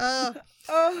show.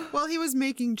 Well, he was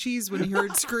making cheese when he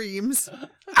heard screams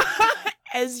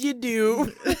As you do.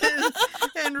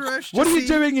 and rushed What to are you see-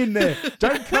 doing in there?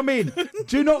 Don't come in.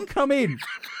 Do not come in.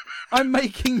 I'm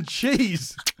making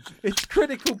cheese. It's a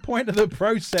critical point of the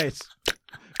process.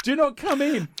 Do not come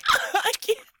in. I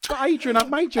can't. But Adrian, I've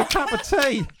made you a cup of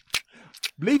tea.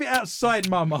 Leave it outside,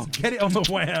 Mum. I'll get it on the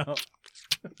way out.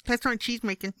 That's not cheese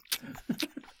making.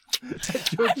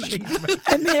 That's your cheese, mate.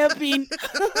 I'm having.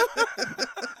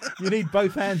 You need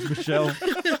both hands, Michelle.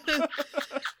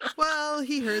 Well,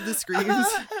 he heard the screams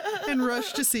and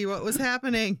rushed to see what was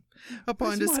happening.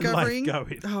 Upon Where's my discovering, life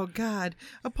going? oh God!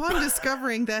 Upon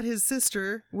discovering that his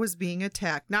sister was being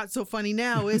attacked, not so funny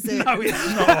now, is it? No, it's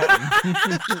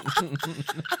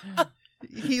not.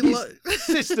 He His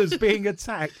sister's being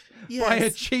attacked by a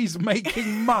Yes.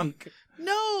 cheese-making monk.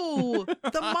 No,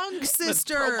 the monk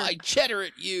sister. Throw my cheddar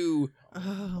at you.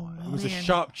 Oh, It was a man.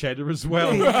 sharp cheddar as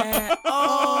well. Yeah.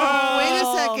 Oh, wait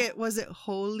a second. Was it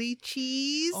holy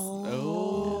cheese?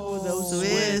 Oh, those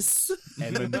Swiss.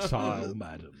 Emmentaler,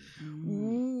 madam.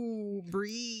 Ooh,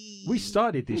 brie. We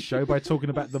started this show by talking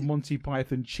about the Monty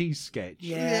Python cheese sketch.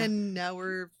 Yeah. And now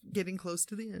we're getting close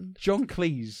to the end. John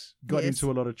Cleese got Yes.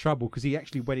 into a lot of trouble because he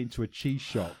actually went into a cheese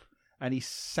shop and he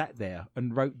sat there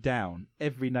and wrote down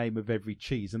every name of every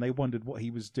cheese, and they wondered what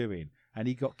he was doing, and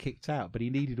he got kicked out. But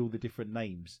he needed all the different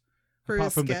names, For apart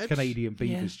his from sketch? the Canadian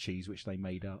Beavers Yeah. cheese, which they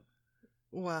made up.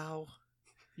 Wow.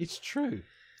 It's true.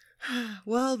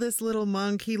 Well, this little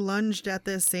monk, he lunged at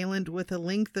the assailant with a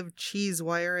length of cheese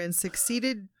wire and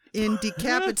succeeded in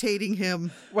decapitating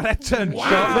him. Well, that turned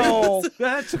Wow. sharply.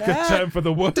 That took a turn for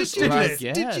the worse, Did you, didn't Right. just,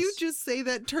 it? did you Yes. just say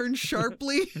that turned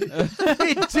sharply?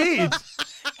 It did.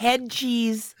 Head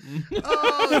cheese.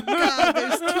 Oh, God,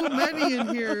 there's too many in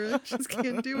here. I just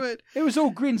can't do it. It was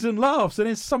all grins and laughs, and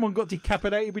then someone got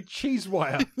decapitated with cheese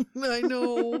wire. I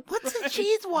know. What's a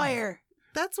cheese wire?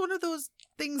 That's one of those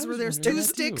things I where was there's wondering two that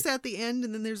sticks too. at the end,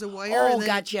 and then there's a wire. Oh, and then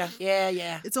gotcha. Yeah,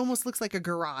 yeah. It almost looks like a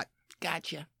garrote.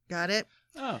 Gotcha. Got it?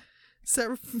 Oh.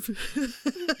 So,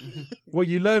 Well,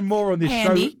 you learn more on this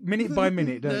Handy. show minute by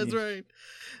minute, don't That's you? right.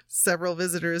 Several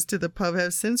visitors to the pub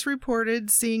have since reported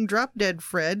seeing drop dead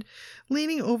Fred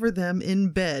leaning over them in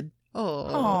bed. Oh,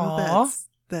 Aw.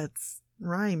 that's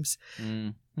rhymes.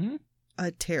 Mm-hmm.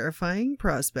 A terrifying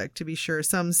prospect, to be sure.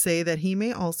 Some say that he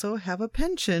may also have a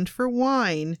penchant for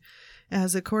wine,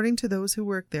 as according to those who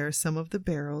work there, some of the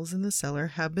barrels in the cellar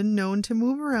have been known to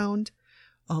move around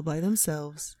all by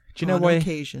themselves. Do you know on why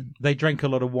occasion? they drank a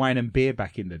lot of wine and beer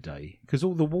back in the day? Because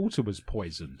all the water was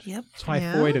poisoned. Yep.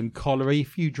 Typhoid Yeah. and cholera.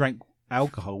 If you drank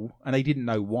alcohol, and they didn't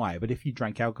know why, but if you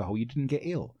drank alcohol, you didn't get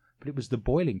ill. But it was the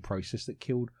boiling process that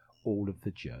killed all of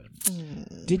the germs.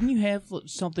 Didn't you have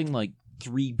something like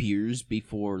 3 beers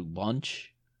before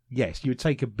lunch? Yes, you would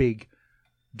take a big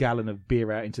gallon of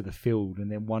beer out into the field and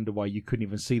then wonder why you couldn't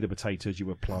even see the potatoes you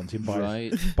were planting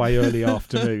Right. by early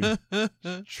afternoon.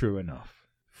 True enough.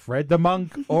 Fred the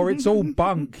Monk, or it's all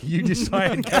bunk. You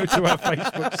decide. Go to our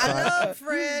Facebook I site. love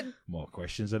Fred. More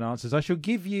questions and answers. I shall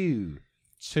give you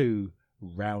 2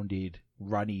 rounded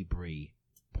runny brie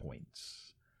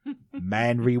points.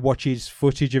 Man rewatches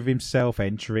footage of himself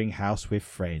entering house with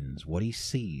friends. What he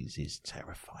sees is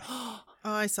terrifying. Oh,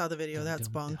 I saw the video. That's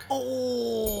bunk.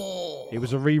 Oh. It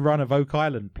was a rerun of Oak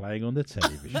Island playing on the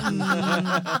television.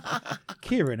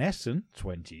 Kieran Essen,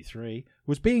 23,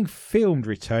 was being filmed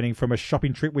returning from a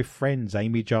shopping trip with friends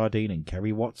Amy Jardine and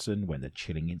Kerry Watson when the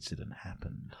chilling incident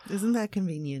happened. Isn't that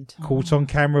convenient? Caught on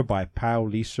camera by pal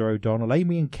Lisa O'Donnell,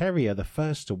 Amy and Kerry are the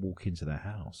first to walk into the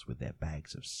house with their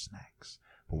bags of snacks.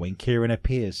 But when Kieran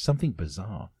appears, something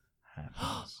bizarre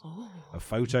happens. A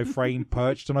photo frame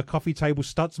perched on a coffee table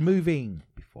starts moving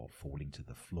before falling to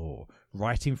the floor,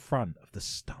 right in front of the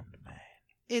stunned man.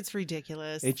 It's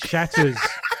ridiculous. It shatters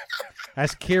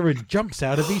as Kieran jumps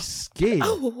out of his skin.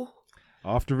 Oh.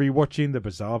 After rewatching the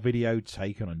bizarre video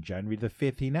taken on January the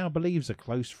 5th, he now believes a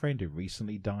close friend who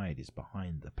recently died is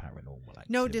behind the paranormal activity.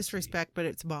 No disrespect, but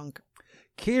it's bunk.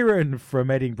 Kieran from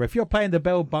Edinburgh, if you're playing the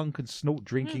Bell Bunk and Snort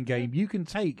drinking game, you can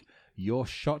take your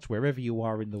shot wherever you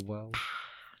are in the world.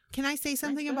 Can I say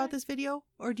something about this video,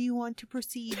 or do you want to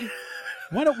proceed?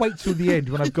 Why not wait till the end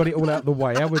when I've got it all out of the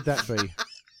way? How would that be?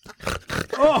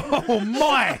 Oh,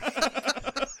 my!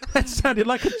 That sounded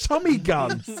like a Tommy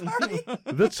gun.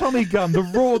 The Tommy gun, the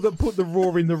roar that put the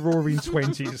roar in the roaring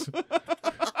 20s.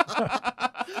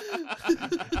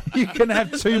 You can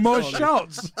have 2 more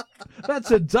shots.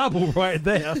 That's a double right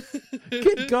there.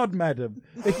 Good God, madam.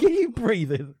 Can you breathe?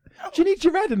 Do you need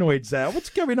your adenoids out? What's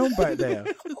going on back there?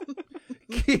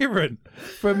 Kieran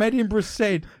from Edinburgh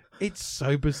said, "It's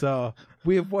so bizarre.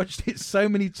 We have watched it so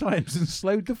many times and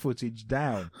slowed the footage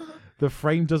down. The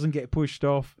frame doesn't get pushed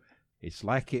off. It's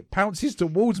like it pounces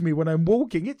towards me when I'm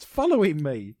walking. It's following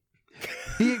me."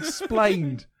 He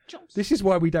explained, this is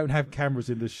why we don't have cameras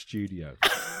in the studio.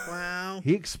 Wow.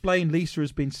 He explained Lisa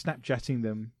has been Snapchatting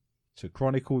them to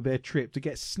chronicle their trip to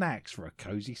get snacks for a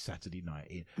cosy Saturday night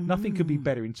in. Nothing could be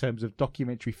better in terms of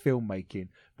documentary filmmaking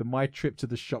than my trip to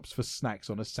the shops for snacks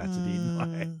on a Saturday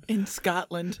night. In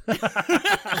Scotland.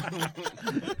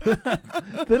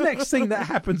 The next thing that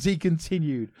happens, he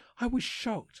continued, I was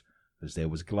shocked as there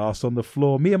was glass on the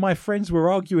floor. Me and my friends were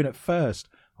arguing at first.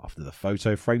 After the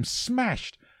photo frame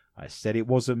smashed, I said it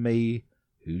wasn't me.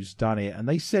 Who's done it? And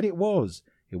they said it was.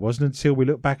 It wasn't until we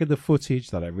looked back at the footage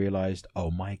that I realised,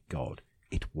 oh my God,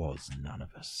 it was none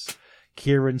of us.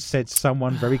 Kieran said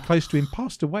someone very close to him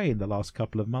passed away in the last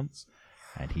couple of months,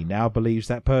 and he now believes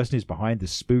that person is behind the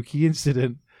spooky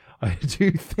incident. I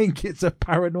do think it's a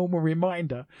paranormal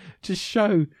reminder to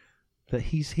show that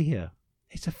he's here.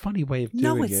 It's a funny way of doing it.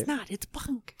 No, it's not. It's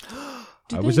bunk.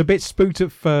 I was a bit spooked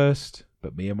at first,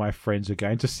 but me and my friends are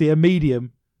going to see a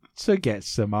medium to get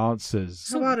some answers.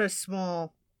 How about a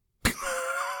small?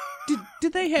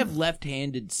 Did they have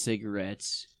left-handed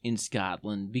cigarettes in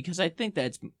Scotland? Because I think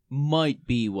that's might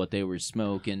be what they were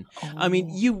smoking. Oh. I mean,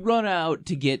 you run out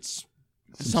to get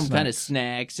some kind of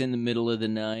snacks. snacks in the middle of the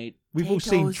night. We've all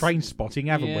seen Potatoes. Train Spotting,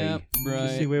 haven't Yeah, we?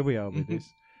 right. You see where we are with this.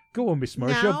 Go on, Miss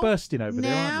Morris. You're Now? bursting over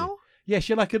there, aren't you? Now? Yes,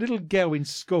 you're like a little girl in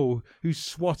school who's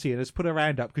swatty and has put her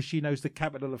hand up because she knows the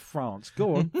capital of France.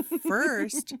 Go on.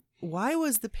 First, why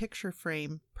was the picture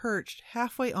frame perched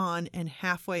halfway on and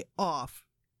halfway off?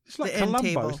 It's like The end Columbo.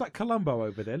 table. It's like Columbo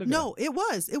over there. Look No, it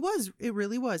was. It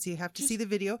really was. You have to see the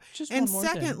video. Just And one more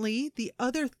thing. secondly, the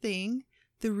other thing,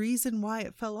 the reason why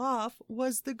it fell off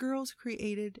was the girls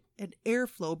created an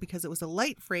airflow because it was a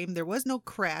light frame. There was no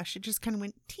crash. It just kind of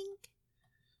went tink.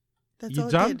 That's You all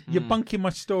done? it did. You're bunking my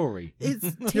story. It's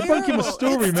terrible. You're bunking my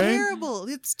story, it's man. Terrible.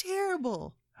 It's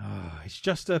terrible. It's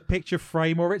just a picture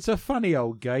frame or it's a funny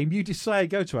old game. You decide.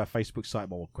 Go to our Facebook site,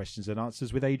 More Questions and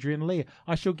Answers with Adrian Lee.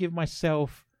 I shall give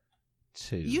myself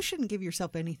 2. You shouldn't give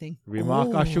yourself anything.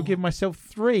 Remark, I shall give myself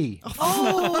 3.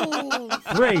 Oh.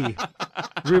 3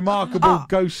 remarkable,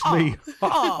 ghostly,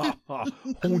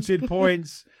 haunted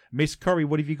points. Miss Curry,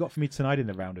 what have you got for me tonight in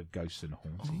the round of ghosts and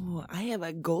haunting? Oh, I have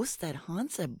a ghost that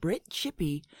haunts a Brit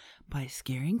chippy by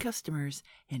scaring customers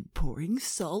and pouring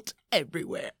salt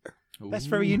everywhere. That's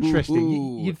very interesting.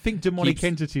 Ooh. You'd think demonic Keeps-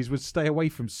 entities would stay away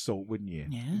from salt, wouldn't you?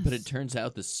 Yes. But it turns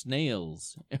out the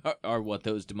snails are what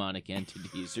those demonic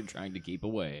entities are trying to keep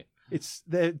away. It's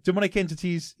the demonic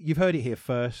entities. You've heard it here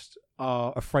first.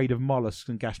 Are afraid of mollusks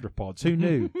and gastropods. Who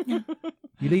knew?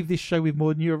 You leave this show with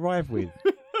more than you arrive with.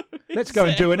 Let's go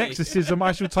and do an exorcism.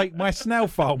 I shall take my snail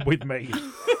farm with me.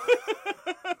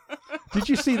 Did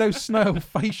you see those snail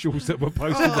facials that were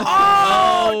posted?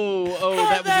 Oh,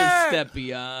 that was a Heather! step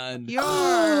beyond. You're,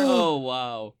 Oh,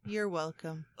 wow. you're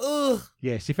welcome. Ugh.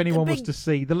 Yes, if anyone was big- to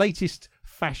see the latest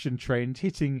fashion trend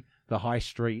hitting the high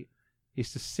street,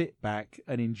 is to sit back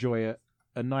and enjoy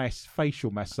a nice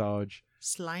facial massage.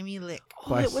 Slimy lick. Oh,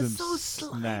 By it was some so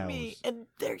slimy, snails. and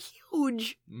they're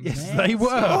huge. Yes, they were.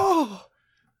 Oh,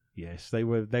 Yes, they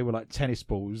were. They were like tennis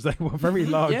balls. They were very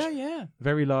large. Yeah.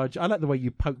 Very large. I like the way you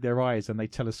poke their eyes and they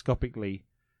telescopically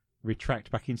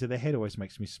retract back into their head. Always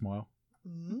makes me smile.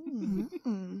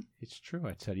 Mm. It's true,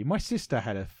 I tell you. My sister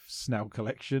had a snail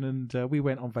collection, and we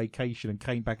went on vacation and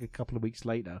came back a couple of weeks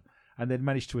later, and then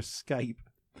managed to escape.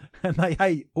 And they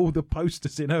ate all the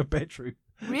posters in her bedroom.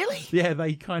 Really? Yeah,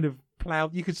 they kind of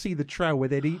plowed. You could see the trail where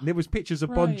they'd eaten. There was pictures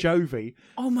of Bon Right. Jovi,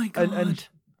 Oh my god. and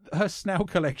her snail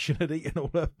collection had eaten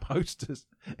all her posters.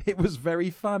 It was very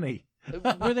funny.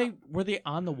 Were they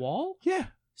on the wall? Yeah.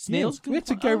 Snails? Yeah. We had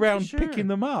to can- go oh, round sure. picking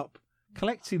them up,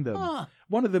 collecting them. Huh.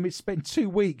 One of them, it spent 2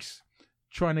 weeks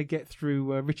trying to get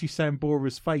through Richie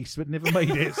Sambora's face, but never made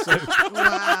it. So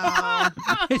Wow.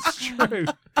 it's true.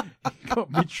 It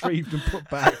got retrieved and put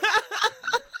back.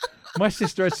 My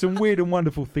sister had some weird and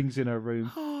wonderful things in her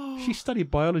room. She studied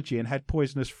biology and had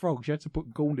poisonous frogs. She had to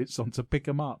put gauntlets on to pick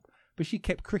them up. But she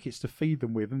kept crickets to feed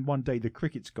them with, and one day the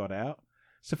crickets got out.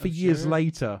 So for years sure.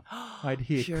 later, I'd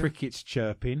hear Sure. crickets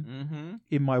chirping Mm-hmm.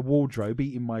 in my wardrobe,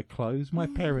 eating my clothes. My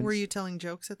parents... Were you telling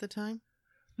jokes at the time?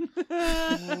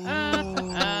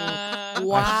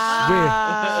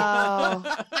 Wow.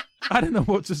 I don't know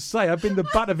what to say. I've been the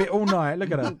butt of it all night.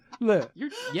 Look at her. Look.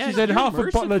 She's had half a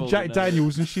bottle of Jack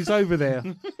Daniels and she's over there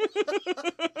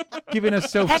giving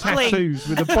herself Heckling. tattoos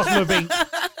with a bottle of ink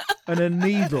and a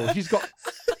needle. She's got...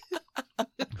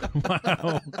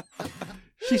 Wow.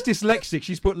 She's dyslexic.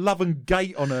 She's put love and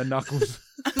gate on her knuckles.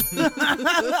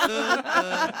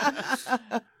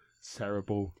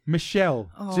 Terrible.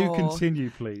 Michelle, do Oh. continue,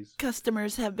 please.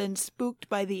 Customers have been spooked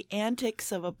by the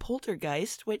antics of a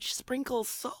poltergeist which sprinkles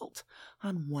salt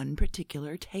on one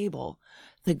particular table.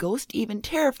 The ghost even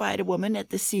terrified a woman at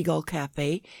the Seagull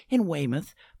Cafe in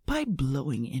Weymouth by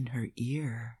blowing in her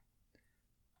ear.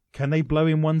 Can they blow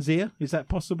in one's ear? Is that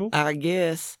possible? I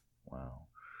guess. Wow.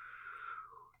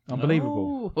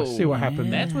 Unbelievable. Oh, Let's see what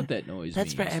happened. That's what that noise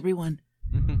That's for means. everyone.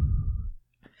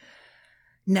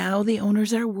 Now the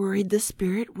owners are worried the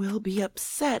spirit will be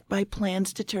upset by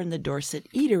plans to turn the Dorset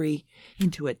Eatery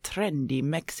into a trendy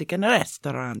Mexican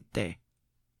restaurant. The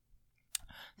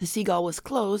Seagull was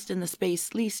closed and the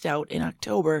space leased out in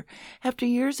October after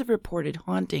years of reported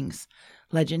hauntings.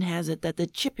 Legend has it that the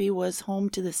Chippy was home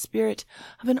to the spirit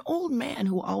of an old man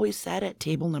who always sat at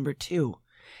table number 2.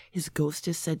 His ghost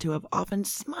is said to have often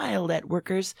smiled at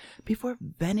workers before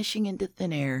vanishing into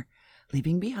thin air,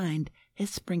 leaving behind a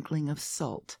sprinkling of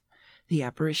salt. The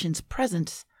apparition's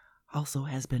presence also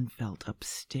has been felt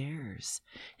upstairs.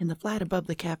 In the flat above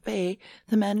the cafe,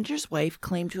 the manager's wife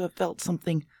claimed to have felt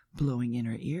something blowing in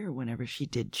her ear whenever she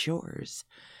did chores.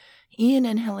 Ian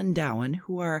and Helen Dowan,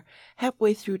 who are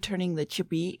halfway through turning the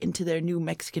Chippy into their new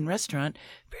Mexican restaurant,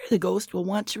 fear the ghost will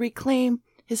want to reclaim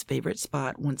his favorite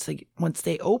spot once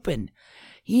they open.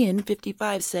 Ian,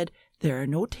 55, said there are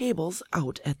no tables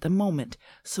out at the moment,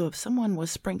 so if someone was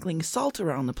sprinkling salt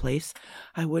around the place,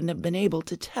 I wouldn't have been able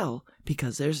to tell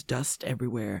because there's dust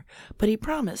everywhere. But he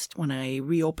promised when I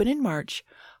reopen in March,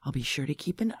 I'll be sure to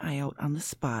keep an eye out on the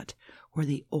spot where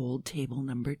the old table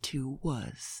number 2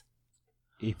 was.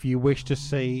 If you wish to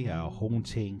see our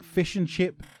haunting fish and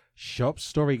chip shop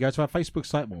story, go to our Facebook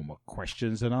site, more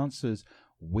questions and answers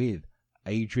with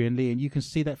Adrian Lee, and you can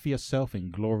see that for yourself in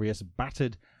glorious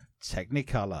battered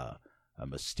Technicolor. A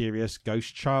mysterious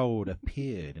ghost child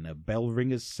appeared in a bell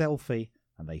ringer's selfie,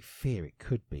 and they fear it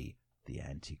could be the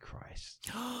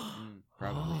Antichrist.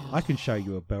 Probably. I can show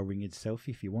you a bell ringing selfie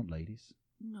if you want, ladies.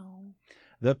 No.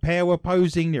 The pair were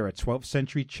posing near a 12th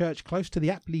century church close to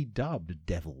the aptly dubbed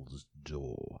Devil's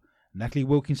Door. Natalie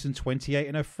Wilkinson, 28,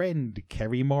 and her friend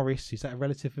Kerry Morris, is that a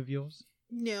relative of yours?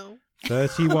 No.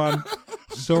 31,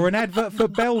 saw an advert for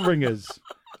bell ringers.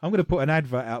 I'm going to put an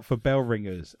advert out for bell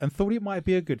ringers and thought it might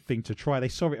be a good thing to try. They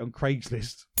saw it on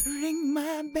Craigslist. Ring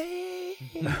my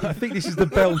bell. I think this is the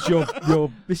bells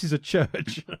this is a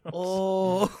church.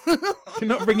 Oh. You're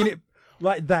not ringing it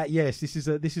like that. Yes, this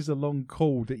is a long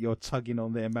cord that you're tugging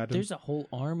on there, madam. There's a whole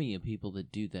army of people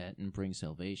that do that and bring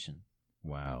salvation.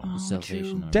 Wow. Oh, Salvation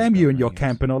true. Army Damn you and your Bell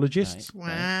Ringers. campanologists. Right,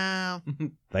 Wow.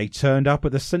 They turned up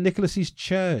at the St Nicholas's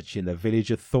Church in the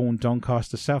village of Thorne,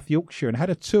 Doncaster, South Yorkshire, and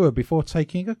had a tour before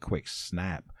taking a quick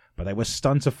snap. But they were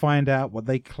stunned to find out what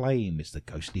they claim is the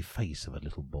ghostly face of a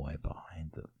little boy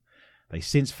behind them. They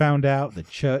since found out the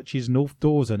church's north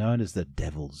doors are known as the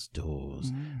Devil's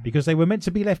Doors because they were meant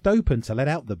to be left open to let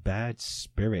out the bad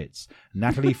spirits.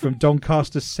 Natalie from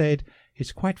Doncaster said,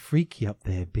 "It's quite freaky up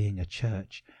there being a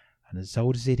church. And as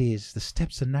old as it is, the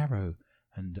steps are narrow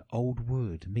and old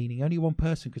wood, meaning only one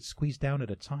person could squeeze down at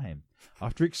a time.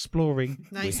 After exploring,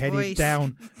 Nice we headed voice.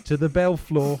 down to the bell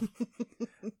floor.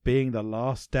 Being the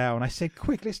last down, I said,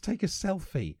 quick, let's take a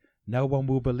selfie. No one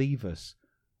will believe us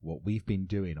what we've been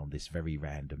doing on this very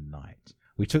random night.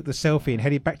 We took the selfie and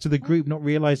headed back to the group, not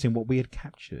realizing what we had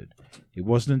captured. It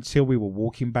wasn't until we were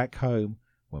walking back home,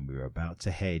 when we were about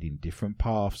to head in different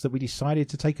paths, that we decided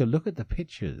to take a look at the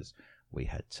pictures we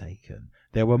had taken.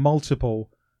 There were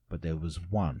multiple, but there was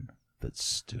one that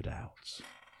stood out.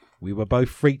 We were both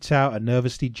freaked out and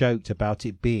nervously joked about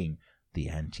it being the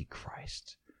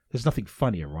Antichrist. There's nothing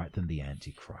funnier, right, than the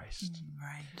Antichrist.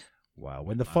 Right. Well,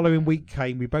 when the following week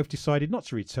came, we both decided not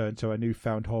to return to our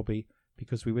newfound hobby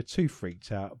because we were too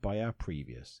freaked out by our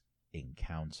previous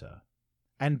encounter.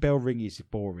 And bell ringing is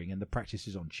boring, and the practice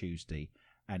is on Tuesday,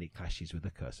 and it clashes with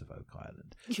the Curse of Oak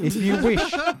Island. If you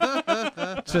wish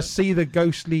to see the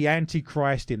ghostly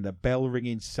Antichrist in the bell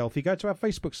ringing selfie, go to our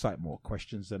Facebook site, More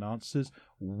Questions Than Answers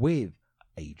with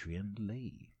Adrian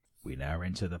Lee. We now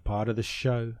enter the part of the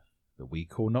show that we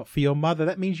call Not For Your Mother.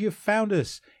 That means you've found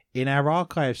us in our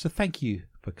archives, so thank you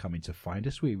for coming to find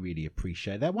us. We really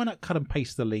appreciate that. Why not cut and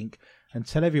paste the link and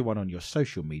tell everyone on your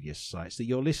social media sites that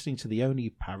you're listening to the only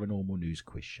paranormal news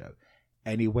quiz show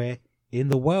anywhere in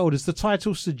the world. As the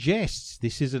title suggests,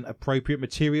 this isn't appropriate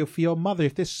material for your mother.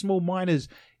 If there's small minors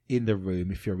in the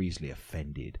room, if you're easily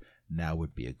offended, now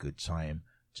would be a good time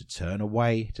to turn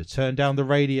away, to turn down the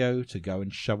radio, to go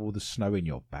and shovel the snow in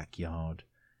your backyard.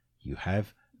 You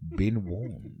have been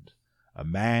warned. A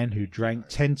man who drank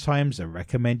 10 times the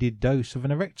recommended dose of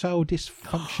an erectile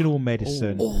dysfunctional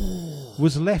medicine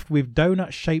was left with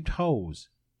donut-shaped holes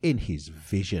in his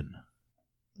vision.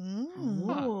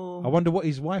 Oh. I wonder what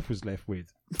his wife was left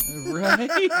with. Right?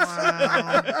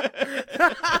 Wow.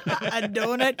 A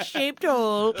donut-shaped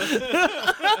hole.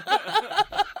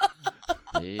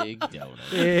 Big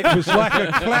donut. It was like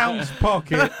a clown's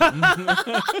pocket.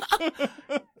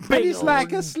 But it's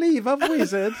like a sleeve of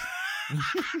wizard.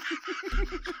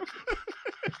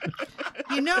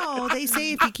 You know, they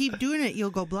say if you keep doing it, you'll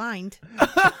go blind.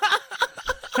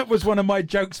 That was one of my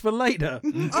jokes for later.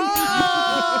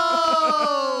 Oh!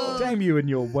 Damn you and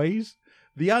your ways.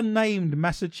 The unnamed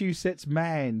Massachusetts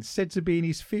man, said to be in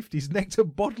his 50s, necked a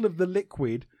bottle of the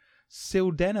liquid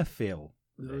sildenafil.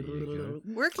 There you go.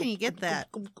 Where can you get that?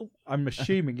 I'm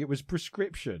assuming it was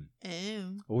prescription.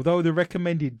 Oh. Although the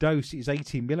recommended dose is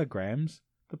 80 milligrams,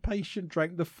 the patient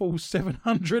drank the full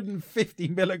 750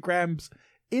 milligrams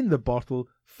in the bottle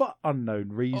for unknown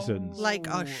reasons. Like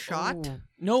a shot?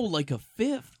 No, like a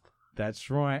fifth. That's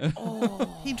right.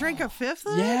 Oh. He drank a fifth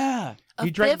of it? Yeah. A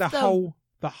He drank the fifth of-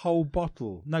 whole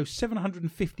bottle. No,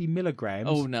 750 milligrams.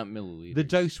 Oh, not milliliters. The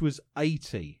dose was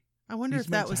 80. I wonder He's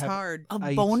if meant that to was have- hard. A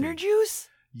 80. boner juice?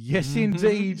 Yes,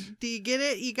 indeed. Do you get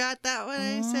it? You got that when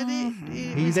I said it?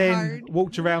 It He was then hard.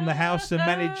 walked around the house and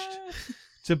managed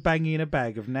to bang in a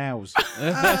bag of nails. Oh.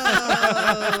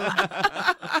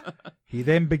 He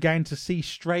then began to see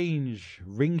strange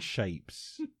ring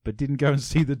shapes, but didn't go and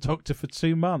see the doctor for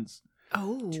 2 months.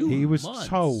 Oh. He was months?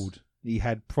 told he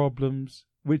had problems.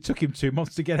 It took him 2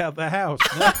 months to get out of the house.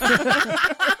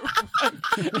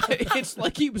 It's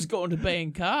like he was going to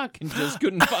Bangkok and just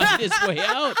couldn't find his way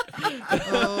out.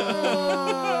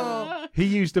 Oh. He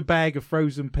used a bag of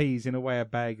frozen peas. In a way, a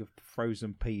bag of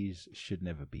frozen peas should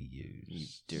never be You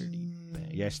used. dirty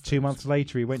bag. Yes, 2 months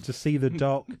later, he went to see the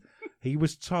doc. He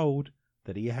was told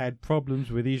that he had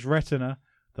problems with his retina,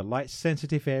 the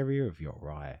light-sensitive area of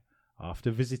your eye.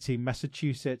 After visiting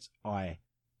Massachusetts Eye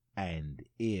and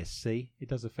Ear, see, it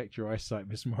does affect your eyesight,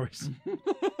 Miss Morris.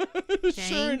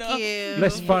 Sure enough. you.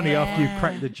 Less funny after you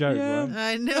crack the joke, Yeah.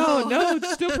 right? I know. No,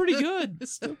 it's still pretty good.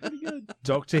 It's still pretty good.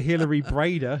 Dr. Hilary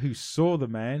Brader, who saw the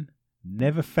man,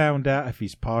 never found out if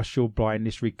his partial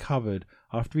blindness recovered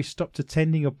after he stopped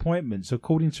attending appointments,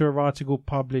 according to an article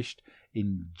published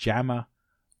in JAMA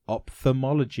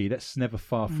Ophthalmology. That's never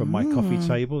far from my coffee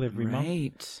table every month.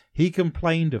 Right. He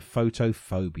complained of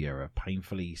photophobia, a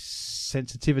painfully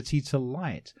sensitivity to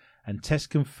light, and tests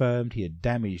confirmed he had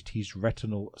damaged his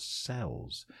retinal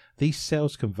cells. These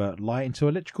cells convert light into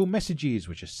electrical messages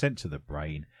which are sent to the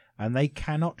brain, and they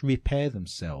cannot repair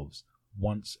themselves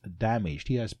once damaged.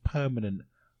 He has permanent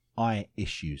eye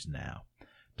issues now.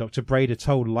 Dr. Brader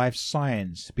told Life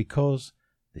Science, because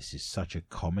this is such a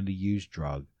commonly used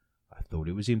drug, I thought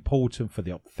it was important for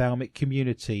the ophthalmic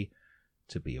community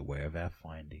to be aware of our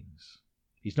findings.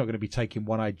 He's not going to be taking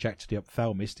one-eyed Jack to the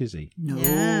ophthalmist, is he? No.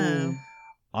 Yeah.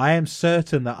 I am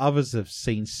certain that others have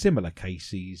seen similar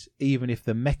cases, even if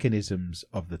the mechanisms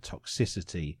of the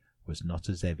toxicity was not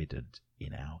as evident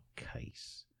in our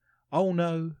case. Oh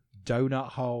no, donut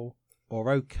hole,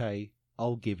 or okay,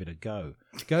 I'll give it a go.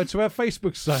 Go to our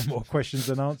Facebook site, more questions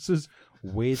and answers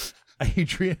with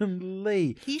Adrian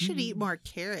Lee. He should eat more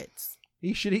carrots.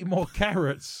 He should eat more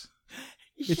carrots.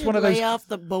 You It's should one of lay those- off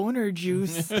the boner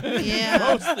juice. Yeah.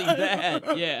 Mostly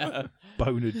that, yeah.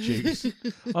 Boner juice.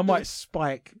 I might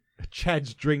spike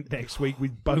Chad's drink next week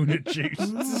with boner juice.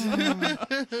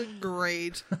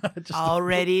 Great. Just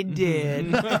Already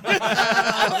did. Oh,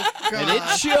 And it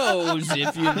God. shows,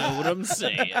 if you know what I'm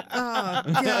saying. Oh,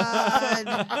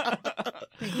 God.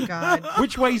 Thank God.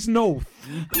 Which way's north?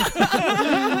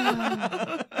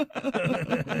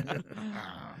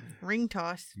 Ring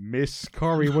toss. Miss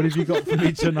Corrie, what have you got for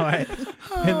me tonight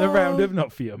in the round of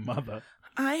Not For Your Mother?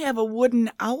 I have a wooden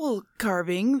owl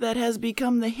carving that has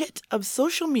become the hit of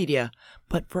social media,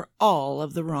 but for all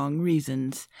of the wrong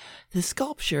reasons. The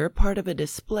sculpture, part of a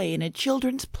display in a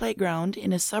children's playground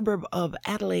in a suburb of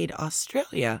Adelaide,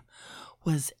 Australia,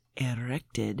 was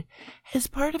erected as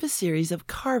part of a series of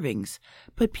carvings,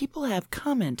 but people have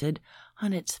commented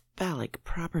on its phallic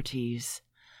properties.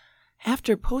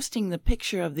 After posting the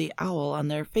picture of the owl on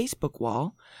their Facebook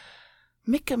wall,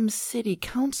 Mqta City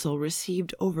Council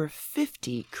received over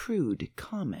 50 crude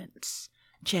comments.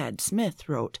 Chad Smith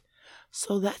wrote,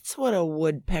 "So that's what a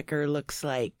woodpecker looks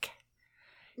like."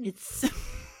 It's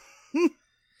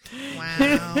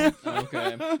Wow.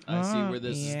 Okay, I see where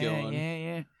this is going.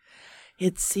 Yeah.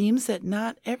 It seems that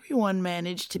not everyone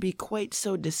managed to be quite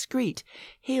so discreet.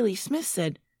 Haley Smith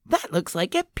said, "That looks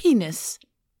like a penis."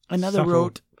 Another Subtle.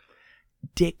 wrote,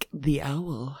 "Dick the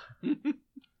Owl."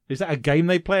 Is that a game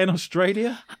they play in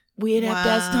Australia? We'd have to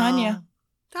ask Tanya.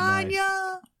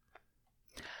 Tanya.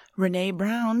 Renee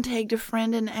Brown tagged a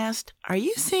friend and asked, "Are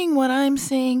you seeing what I'm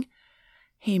seeing?"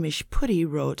 Hamish Putty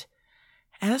wrote,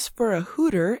 "Asked for a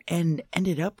hooter and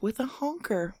ended up with a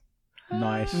honker."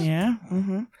 Nice. Yeah.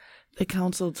 The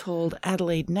council told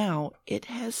Adelaide Now it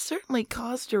has certainly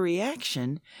caused a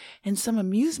reaction and some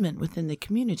amusement within the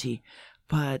community,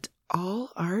 but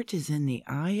all art is in the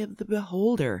eye of the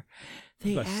beholder.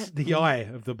 They That's add- the eye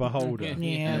of the beholder.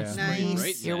 Yeah. it's Nice.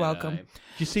 right in You're that welcome. eye. Do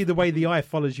you see the way the eye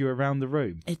follows you around the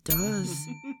room? It does.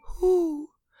 Whoo.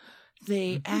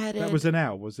 They added That was an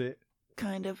owl, was it?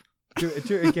 kind of. Do it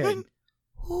again.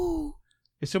 Whoo.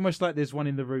 It's almost like there's one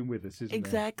in the room with us, isn't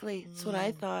Exactly. That's what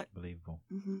I thought. there? Unbelievable.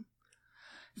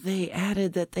 They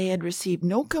added that they had received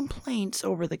no complaints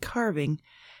over the carving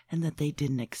and that they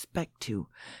didn't expect to.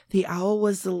 The owl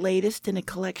was the latest in a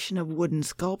collection of wooden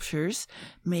sculptures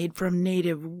made from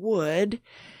native wood,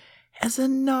 as a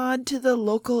nod to the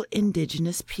local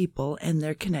indigenous people and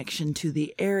their connection to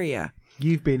the area.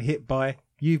 You've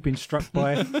been struck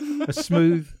by a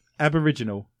smooth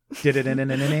aboriginal.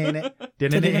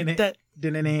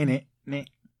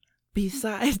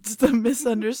 Besides the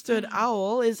misunderstood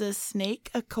owl is a snake,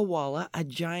 a koala, a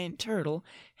giant turtle,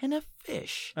 and a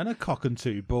fish. And a cock and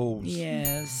two balls.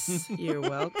 Yes, you're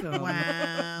welcome.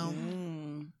 Wow.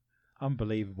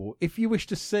 Unbelievable. If you wish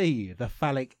to see the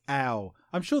phallic owl,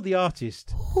 I'm sure the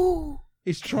artist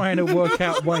is trying to work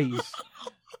out ways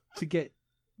to get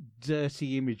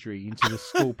dirty imagery into the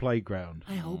school playground.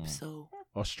 I hope so.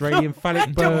 Australian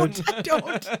phallic bird.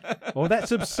 Don't. Oh,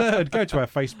 that's absurd. Go to our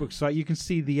Facebook site. You can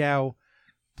see the owl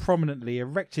prominently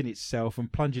erecting itself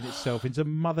and plunging itself into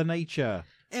Mother Nature.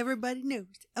 Everybody knows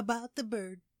about the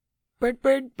bird. Bird,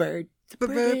 bird, bird. The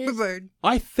Bird, bird.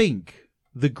 I think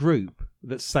the group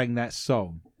that sang that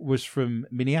song was from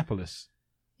Minneapolis.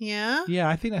 Yeah? Yeah,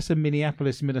 I think that's a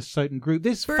Minneapolis, Minnesotan group.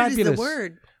 This Bird fabulous. is the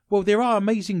word. Well, there are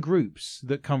amazing groups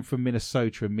that come from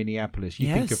Minnesota and Minneapolis.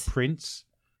 You think Yes. of Prince,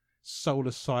 Soul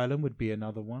Asylum would be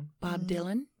another one. Bob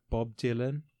Dylan. Bob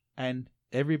Dylan, and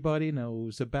everybody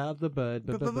knows about the bird.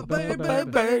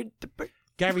 Bird.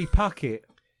 Gary Puckett.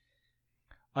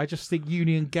 I just think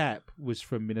Union Gap was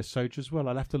from Minnesota as well.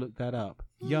 I'll have to look that up.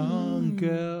 Young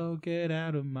girl, get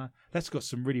out of my... That's got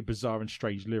some really bizarre and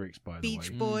strange lyrics, by the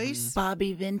Beach way. Boys.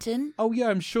 Bobby Vinton. Oh, yeah,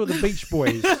 I'm sure the Beach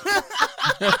Boys.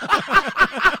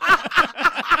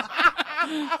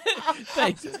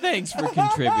 Thanks for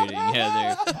contributing,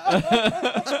 Heather.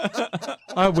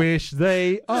 I wish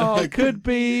they all could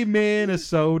be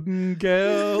Minnesotan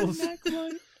girls.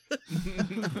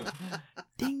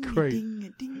 Ding, Great.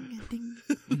 ding, ding,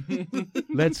 ding.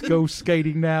 Let's go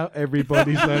skating now.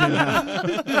 Everybody's learning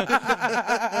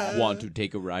how. Want to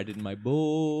take a ride in my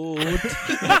boat?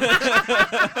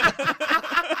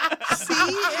 See?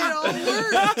 It all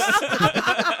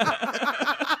works.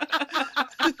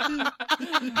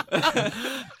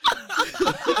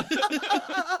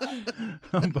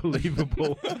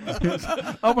 Unbelievable.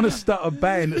 I want to start a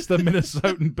band that's the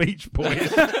Minnesotan Beach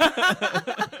Boys.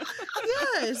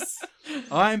 Yes.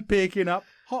 I'm picking up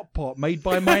hot pot made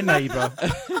by my neighbour.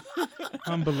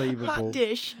 Unbelievable. Hot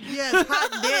dish. Yes,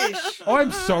 hot dish.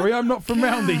 I'm sorry, I'm not from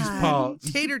around these God.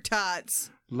 parts. Tater tots.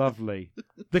 Lovely.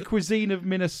 The cuisine of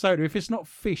Minnesota, if it's not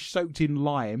fish soaked in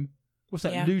lime, what's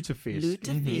that? Yeah. Lutefisk.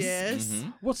 Lutefisk. Yes.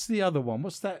 What's the other one?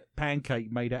 What's that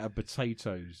pancake made out of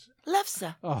potatoes?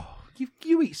 Lefse. Oh,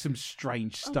 you eat some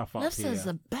strange stuff up Lefse here. is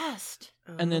the best.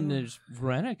 And then there's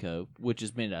Veronica, which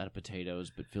is made out of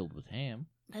potatoes but filled with ham.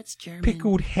 That's German.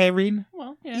 Pickled herring.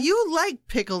 Well, yeah. You like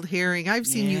pickled herring. I've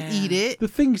seen Yeah. you eat it. The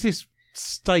things this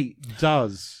state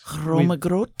does. with-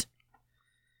 Romagrot.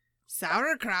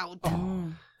 Sauerkraut.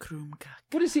 Oh, Krumkak.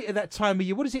 What is it at that time of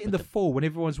year? What is it in the fall when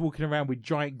everyone's walking around with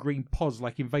giant green pods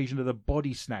like Invasion of the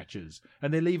Body Snatchers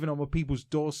and they're leaving them on people's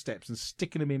doorsteps and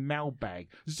sticking them in mailbag?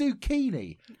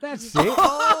 Zucchini. That's it.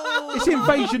 Oh. It's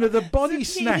Invasion of the Body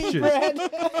Snatchers.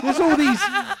 There's all these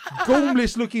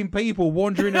gormless looking people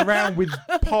wandering around with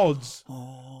pods.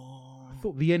 I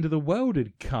thought the end of the world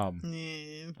had come.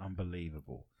 Yeah.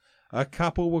 Unbelievable. A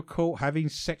couple were caught having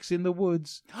sex in the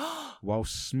woods while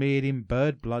smeared in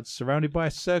bird blood surrounded by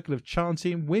a circle of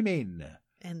chanting women.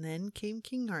 And then came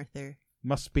King Arthur.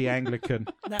 Must be Anglican.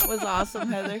 That was awesome,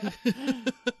 Heather.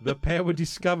 The pair were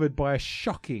discovered by a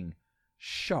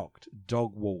shocked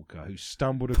dog walker who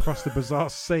stumbled across the bizarre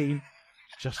scene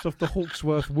just off the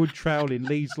Hawksworth Wood Trail in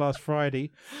Leeds last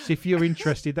Friday. So if you're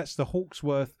interested, that's the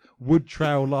Hawksworth Wood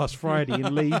Trail last Friday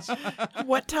in Leeds.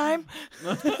 What time?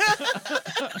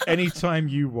 Anytime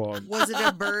you want. Was it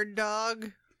a bird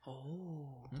dog?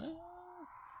 Oh.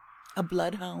 A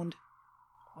bloodhound.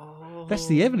 Oh. That's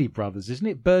the Everly Brothers, isn't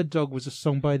it? Bird Dog was a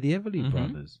song by the Everly Mhm.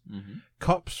 Brothers. Mm-hmm.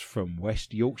 Cops from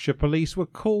West Yorkshire Police were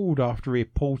called after a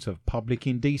report of public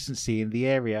indecency in the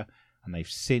area, and they've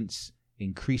since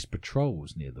increased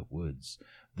patrols near the woods.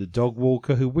 The dog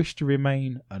walker, who wished to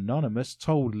remain anonymous,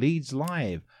 told Leeds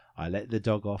Live, "I let the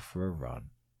dog off for a run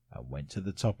and went to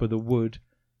the top of the wood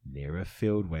near a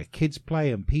field where kids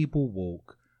play and people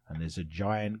walk, and there's a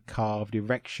giant carved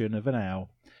erection of an owl.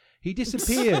 He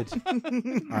disappeared."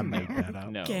 I made that up.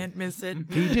 No. Can't miss it.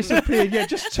 He disappeared. Yeah,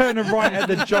 just turn and right at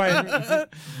the giant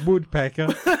woodpecker.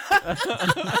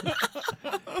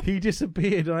 He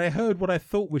disappeared, and I heard what I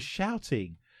thought was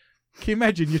shouting. Can you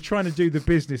imagine? You're trying to do the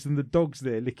business, and the dog's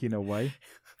there licking away.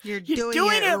 You're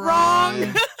doing it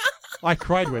wrong. I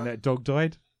cried when that dog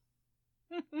died.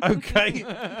 Okay.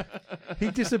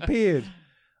 He disappeared,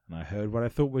 and I heard what I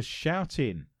thought was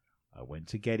shouting. I went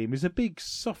to get him. He was a big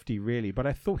softy, really, but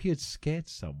I thought he had scared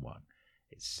someone.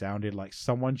 It It sounded like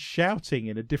someone shouting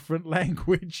in a different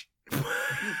language.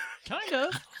 Kind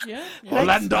of. Yeah.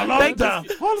 Orlando!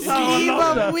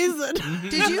 Steve Wizard.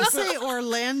 Did you say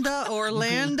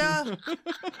Orlando?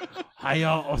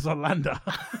 Hiya, Orlando.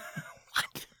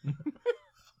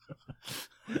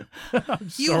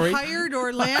 I'm You sorry. hired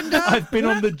Orlando? I've been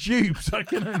on the Jubes. I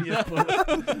can only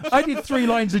apologize. I did 3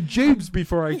 lines of Jubes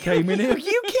before I came in here.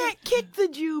 You can't kick the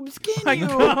Jubes, can I you?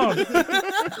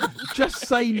 can't. Just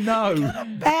say no.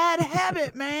 Bad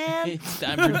habit, man. It's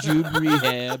time for Jube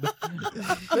rehab.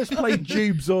 Let's play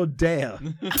Jubes or Dare.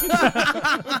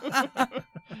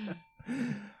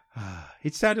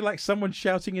 It sounded like someone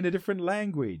shouting in a different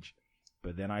language.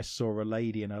 But then I saw a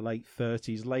lady in her late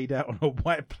 30s laid out on a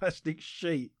white plastic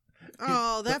sheet.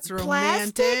 Oh, that's Plastic?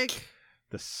 romantic.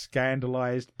 The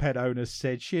scandalized pet owner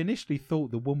said she initially thought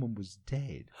the woman was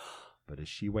dead. But as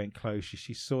she went closer,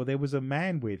 she saw there was a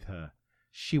man with her.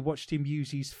 She watched him use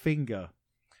his finger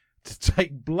to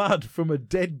take blood from a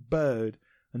dead bird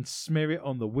and smear it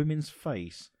on the woman's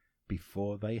face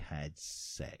before they had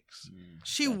sex.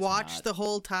 She That's watched hot. the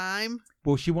whole time.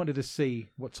 Well, she wanted to see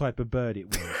what type of bird it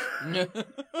was.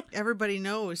 Everybody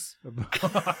knows. About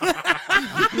that bird.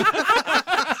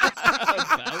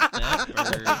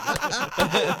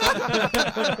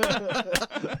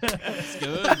 That's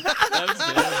good.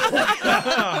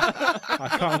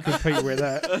 I can't compete with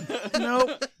that.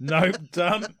 Nope,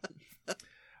 done.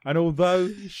 And although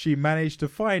she managed to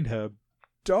find her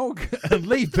dog and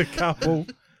leave the couple,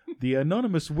 the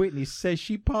anonymous witness says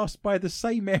she passed by the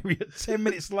same area 10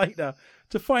 minutes later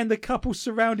to find the couple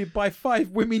surrounded by 5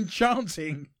 women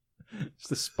chanting. It's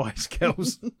the Spice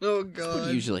Girls. Oh, That's God.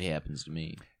 what usually happens to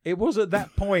me. It was at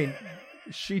that point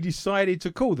she decided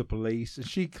to call the police, and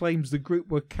she claims the group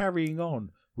were carrying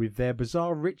on with their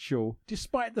bizarre ritual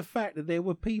despite the fact that there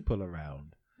were people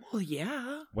around. Well,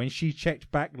 yeah. When she checked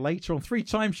back later on, 3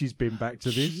 times she's been back to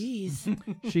this, Jeez.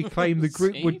 she claimed the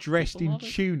group See? were dressed People in love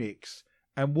it. tunics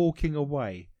and walking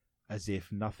away as if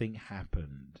nothing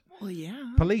happened. Well,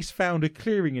 yeah. Police found a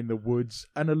clearing in the woods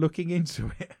and are looking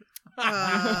into it. They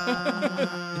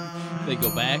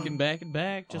go back and back and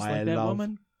back, just I like that love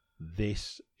woman.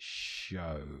 this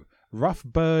show. Rough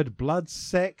bird, blood,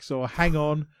 sex, or hang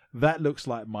on, that looks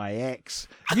like my ex.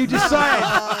 You decide.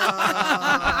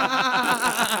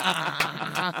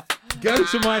 Go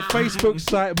to my Facebook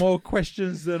site, More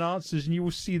Questions Than Answers, and you will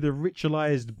see the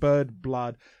ritualized bird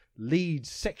blood lead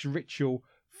sex ritual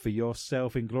for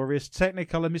yourself in glorious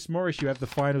Technicolor. Miss Morris, you have the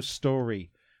final story.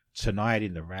 Tonight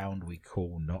in the round we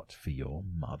call Not For Your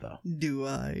Mother. Do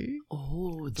I?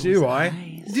 Oh, those Do I?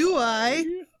 eyes. Do I?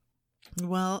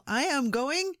 Well, I am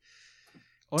going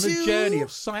On To- a journey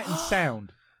of sight and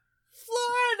sound.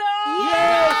 Florida!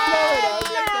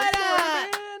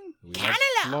 We love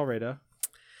Florida.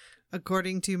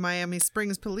 According to Miami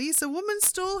Springs police, a woman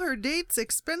stole her date's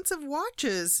expensive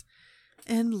watches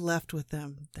and left with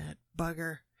them. That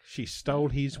bugger. She stole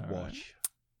his All right. watch.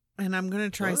 And I'm going to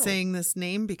try Plural. saying this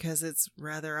name because it's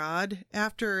rather odd.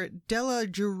 After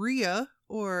Delajuria,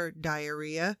 or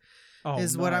diarrhea, Oh,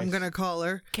 is what I'm nice. going to call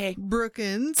her. Okay.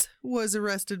 Brookins was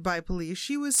arrested by police.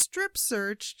 She was strip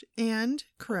searched, and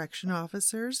correction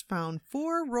officers found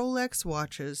 4 Rolex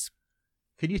watches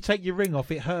Can you take your ring off?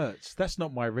 It hurts. That's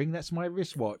not my ring. That's my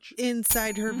wristwatch.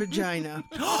 inside her vagina.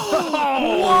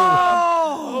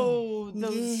 Oh,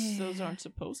 Yeah. those aren't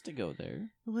supposed to go there.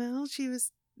 Well, she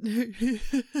was.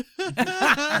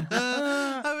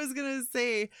 I was gonna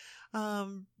say,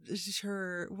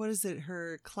 her, what is it?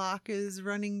 Her clock is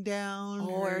running down.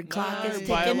 Oh, her clock is Her ticking.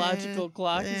 biological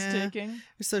clock is Yeah. ticking.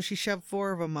 So she shoved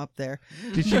 4 of them up there.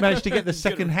 Did she manage to get the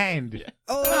second hand?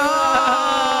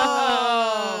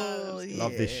 Oh,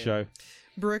 Love this yeah. show.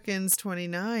 Brookins,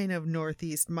 29, of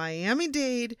Northeast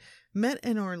Miami-Dade, met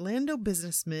an Orlando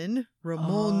businessman,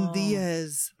 Ramon Oh.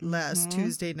 Diaz, last Mhm.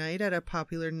 Tuesday night at a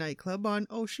popular nightclub on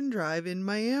Ocean Drive in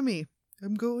Miami.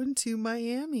 I'm going to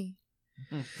Miami.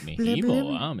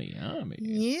 Miami.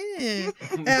 Yeah.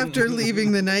 After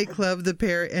leaving the nightclub, the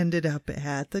pair ended up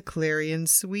at the Clarion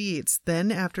Suites.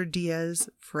 Then, after Diaz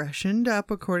freshened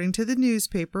up, according to the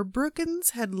newspaper, Brookins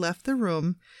had left the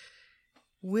room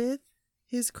with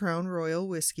his Crown Royal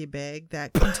whiskey bag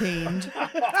that contained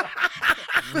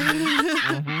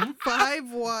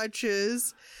 5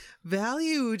 watches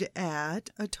valued at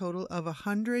a total of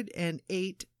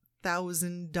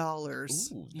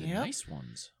 $108,000. Ooh, the Yep. nice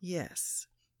ones. Yes.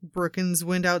 Brookins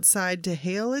went outside to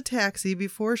hail a taxi.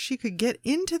 Before she could get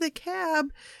into the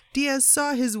cab, Diaz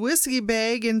saw his whiskey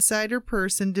bag inside her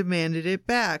purse and demanded it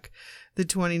back. The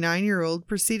 29-year-old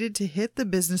proceeded to hit the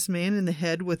businessman in the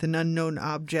head with an unknown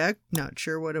object, not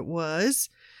sure what it was.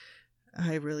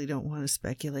 I really don't want to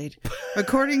speculate.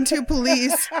 According to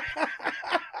police,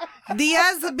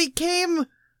 Diaz became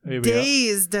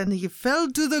dazed and he fell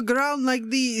to the ground like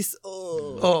this.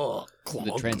 The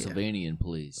Transylvanian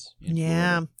police.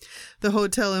 Yeah. The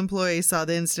hotel employee saw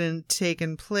the incident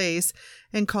taking place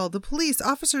and called the police.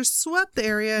 Officers swept the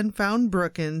area and found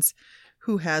Brookins,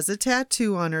 who has a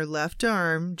tattoo on her left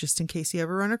arm, just in case you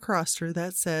ever run across her,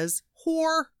 that says,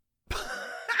 whore.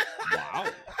 Wow.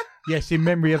 Yes, in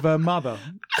memory of her mother.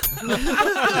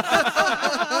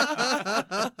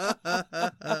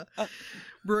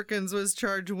 Brookins was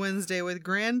charged Wednesday with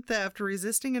grand theft,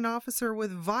 resisting an officer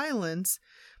with violence,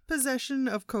 possession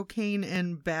of cocaine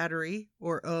and battery,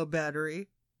 or a battery,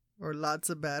 or lots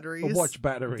of batteries. A watch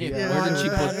battery. Yeah, Yeah. where did she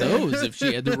put those if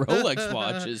she had the Rolex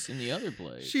watches in the other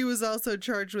place? She was also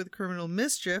charged with criminal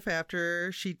mischief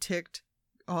after she ticked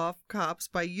off cops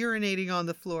by urinating on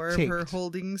the floor of her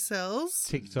holding cells.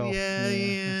 Ticked off. Yeah,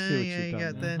 you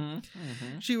got that.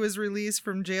 She was released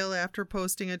from jail after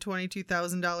posting a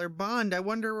 $22,000 bond. I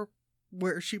wonder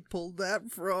where she pulled that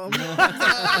from.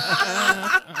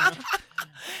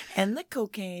 And the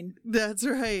cocaine. That's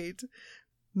right.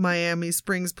 Miami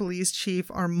Springs Police Chief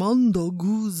Armando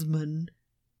Guzman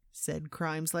said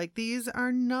crimes like these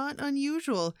are not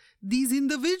unusual. These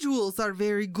individuals are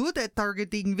very good at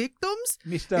targeting victims,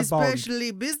 Mr.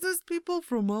 especially business people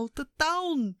from out of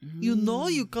town. You know,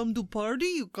 you come to party,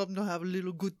 you come to have a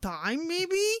little good time,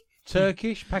 maybe?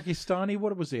 Turkish, Pakistani,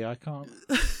 what was it? I can't.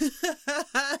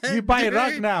 You buy a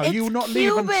rug now. You will not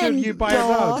leave until you buy a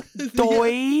rug.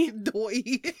 Doy.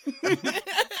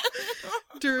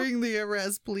 During the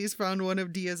arrest, police found one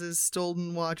of Diaz's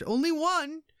stolen watch. Only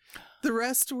one. The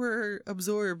rest were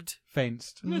absorbed.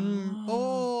 Fenced.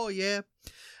 Oh, yeah.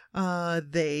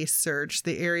 They searched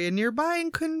the area nearby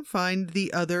and couldn't find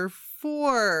the other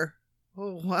 4.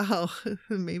 Oh, wow.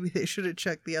 Maybe they should have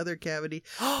checked the other cavity.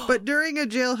 But during a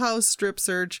jailhouse strip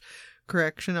search,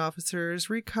 correction officers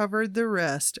recovered the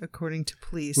rest, according to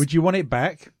police. Would you want it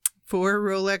back? 4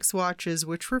 Rolex watches,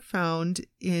 which were found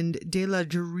in De La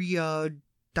Diarrhea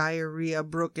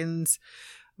Brookins'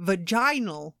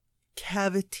 vaginal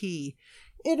cavity.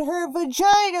 In her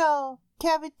vaginal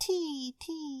cavity.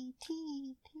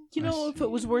 You know, if it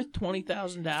was worth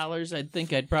 $20,000, I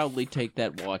think I'd probably take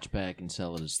that watch back and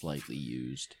sell it as slightly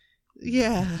used.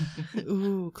 Yeah.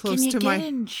 Ooh, close Can you to get my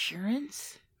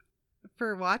insurance?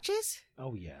 for watches?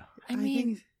 Oh, yeah. I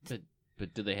mean,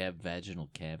 But do they have vaginal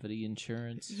cavity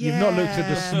insurance? Yeah. You've not looked at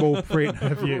the small print,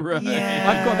 have you? Right.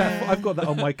 Yeah. I've got that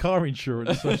on my car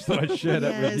insurance, so I thought I'd share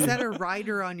that with Is you. that a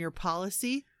rider on your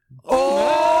policy?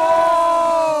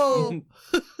 Oh!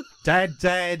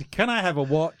 Dad, can I have a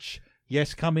watch?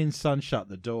 Yes, come in, son, shut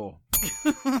the door.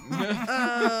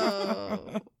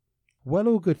 Oh. Well,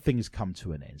 all good things come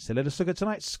to an end. So let us look at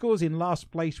tonight's scores. In last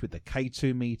place with the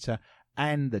K2 meter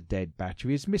and the dead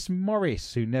battery is Miss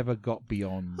Morris, who never got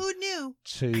beyond Who knew?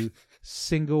 2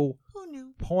 single Who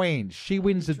knew? points. She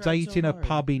wins a tried date so in a hard.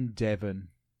 pub in Devon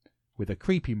with a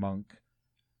creepy monk.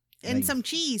 And named- some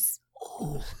cheese.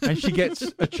 And she gets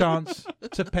a chance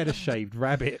to pet a shaved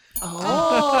rabbit.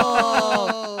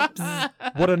 Oh.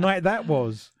 What a night that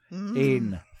was. Mm.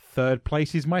 In third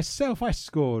place is myself. I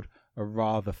scored a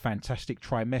rather fantastic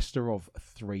trimester of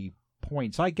 3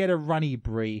 points. I get a runny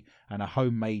brie and a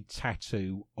homemade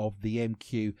tattoo of the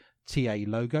MQTA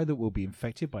logo that will be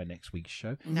infected by next week's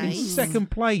show. In Nice.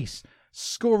 second place,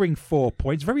 scoring 4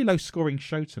 points, very low scoring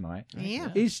show tonight,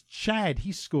 Yeah. is Chad.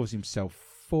 He scores himself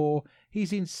 4.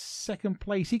 He's in second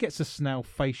place. He gets a snail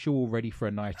facial all ready for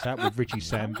a night out with Richie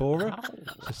Sambora.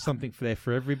 So something there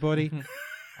for everybody.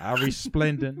 Our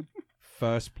resplendent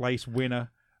first place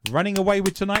winner, running away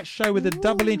with tonight's show with a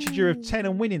double integer of 10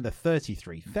 and winning the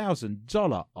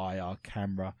 $33,000 IR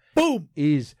camera. Boom!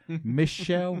 Is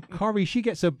Michelle Corrie. She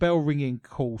gets a bell ringing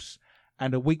course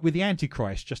and a week with the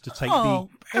Antichrist just to take the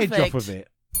edge off of it.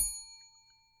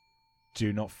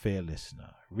 Do not fear, listener.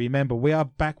 Remember, we are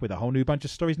back with a whole new bunch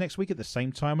of stories next week at the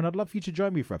same time, and I'd love for you to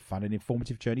join me for a fun and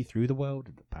informative journey through the world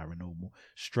of the paranormal,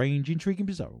 strange, intriguing,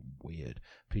 bizarre, and weird.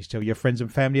 Please tell your friends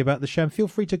and family about the show, and feel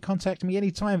free to contact me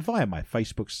anytime via my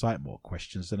Facebook site, More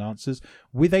Questions Than Answers,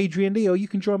 with Adrian Lee, or you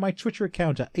can join my Twitter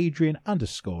account at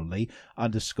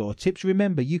Adrian_Lee_tips.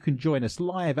 Remember, you can join us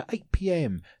live at 8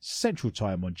 p.m. Central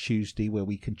Time on Tuesday, where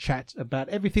we can chat about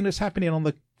everything that's happening on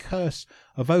the Curse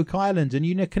of Oak Island, and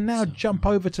you can now jump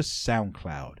over to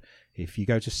SoundCloud. If you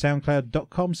go to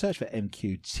soundcloud.com, search for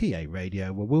MQTA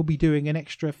Radio, where we'll be doing an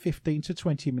extra 15 to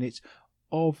 20 minutes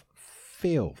of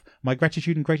filth. My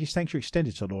gratitude and greatest thanks are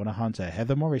extended to Lorna Hunter,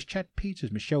 Heather Morris, Chad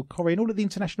Peters, Michelle Corey, and all of the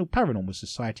International Paranormal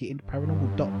Society and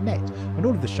Paranormal.net, and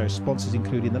all of the show's sponsors,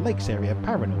 including the Lakes Area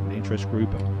Paranormal Interest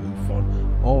Group and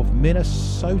MUFON of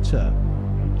Minnesota.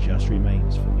 It just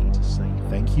remains for me to say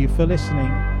thank you for listening,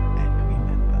 and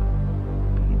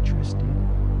remember, be interested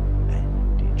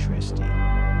and interesting.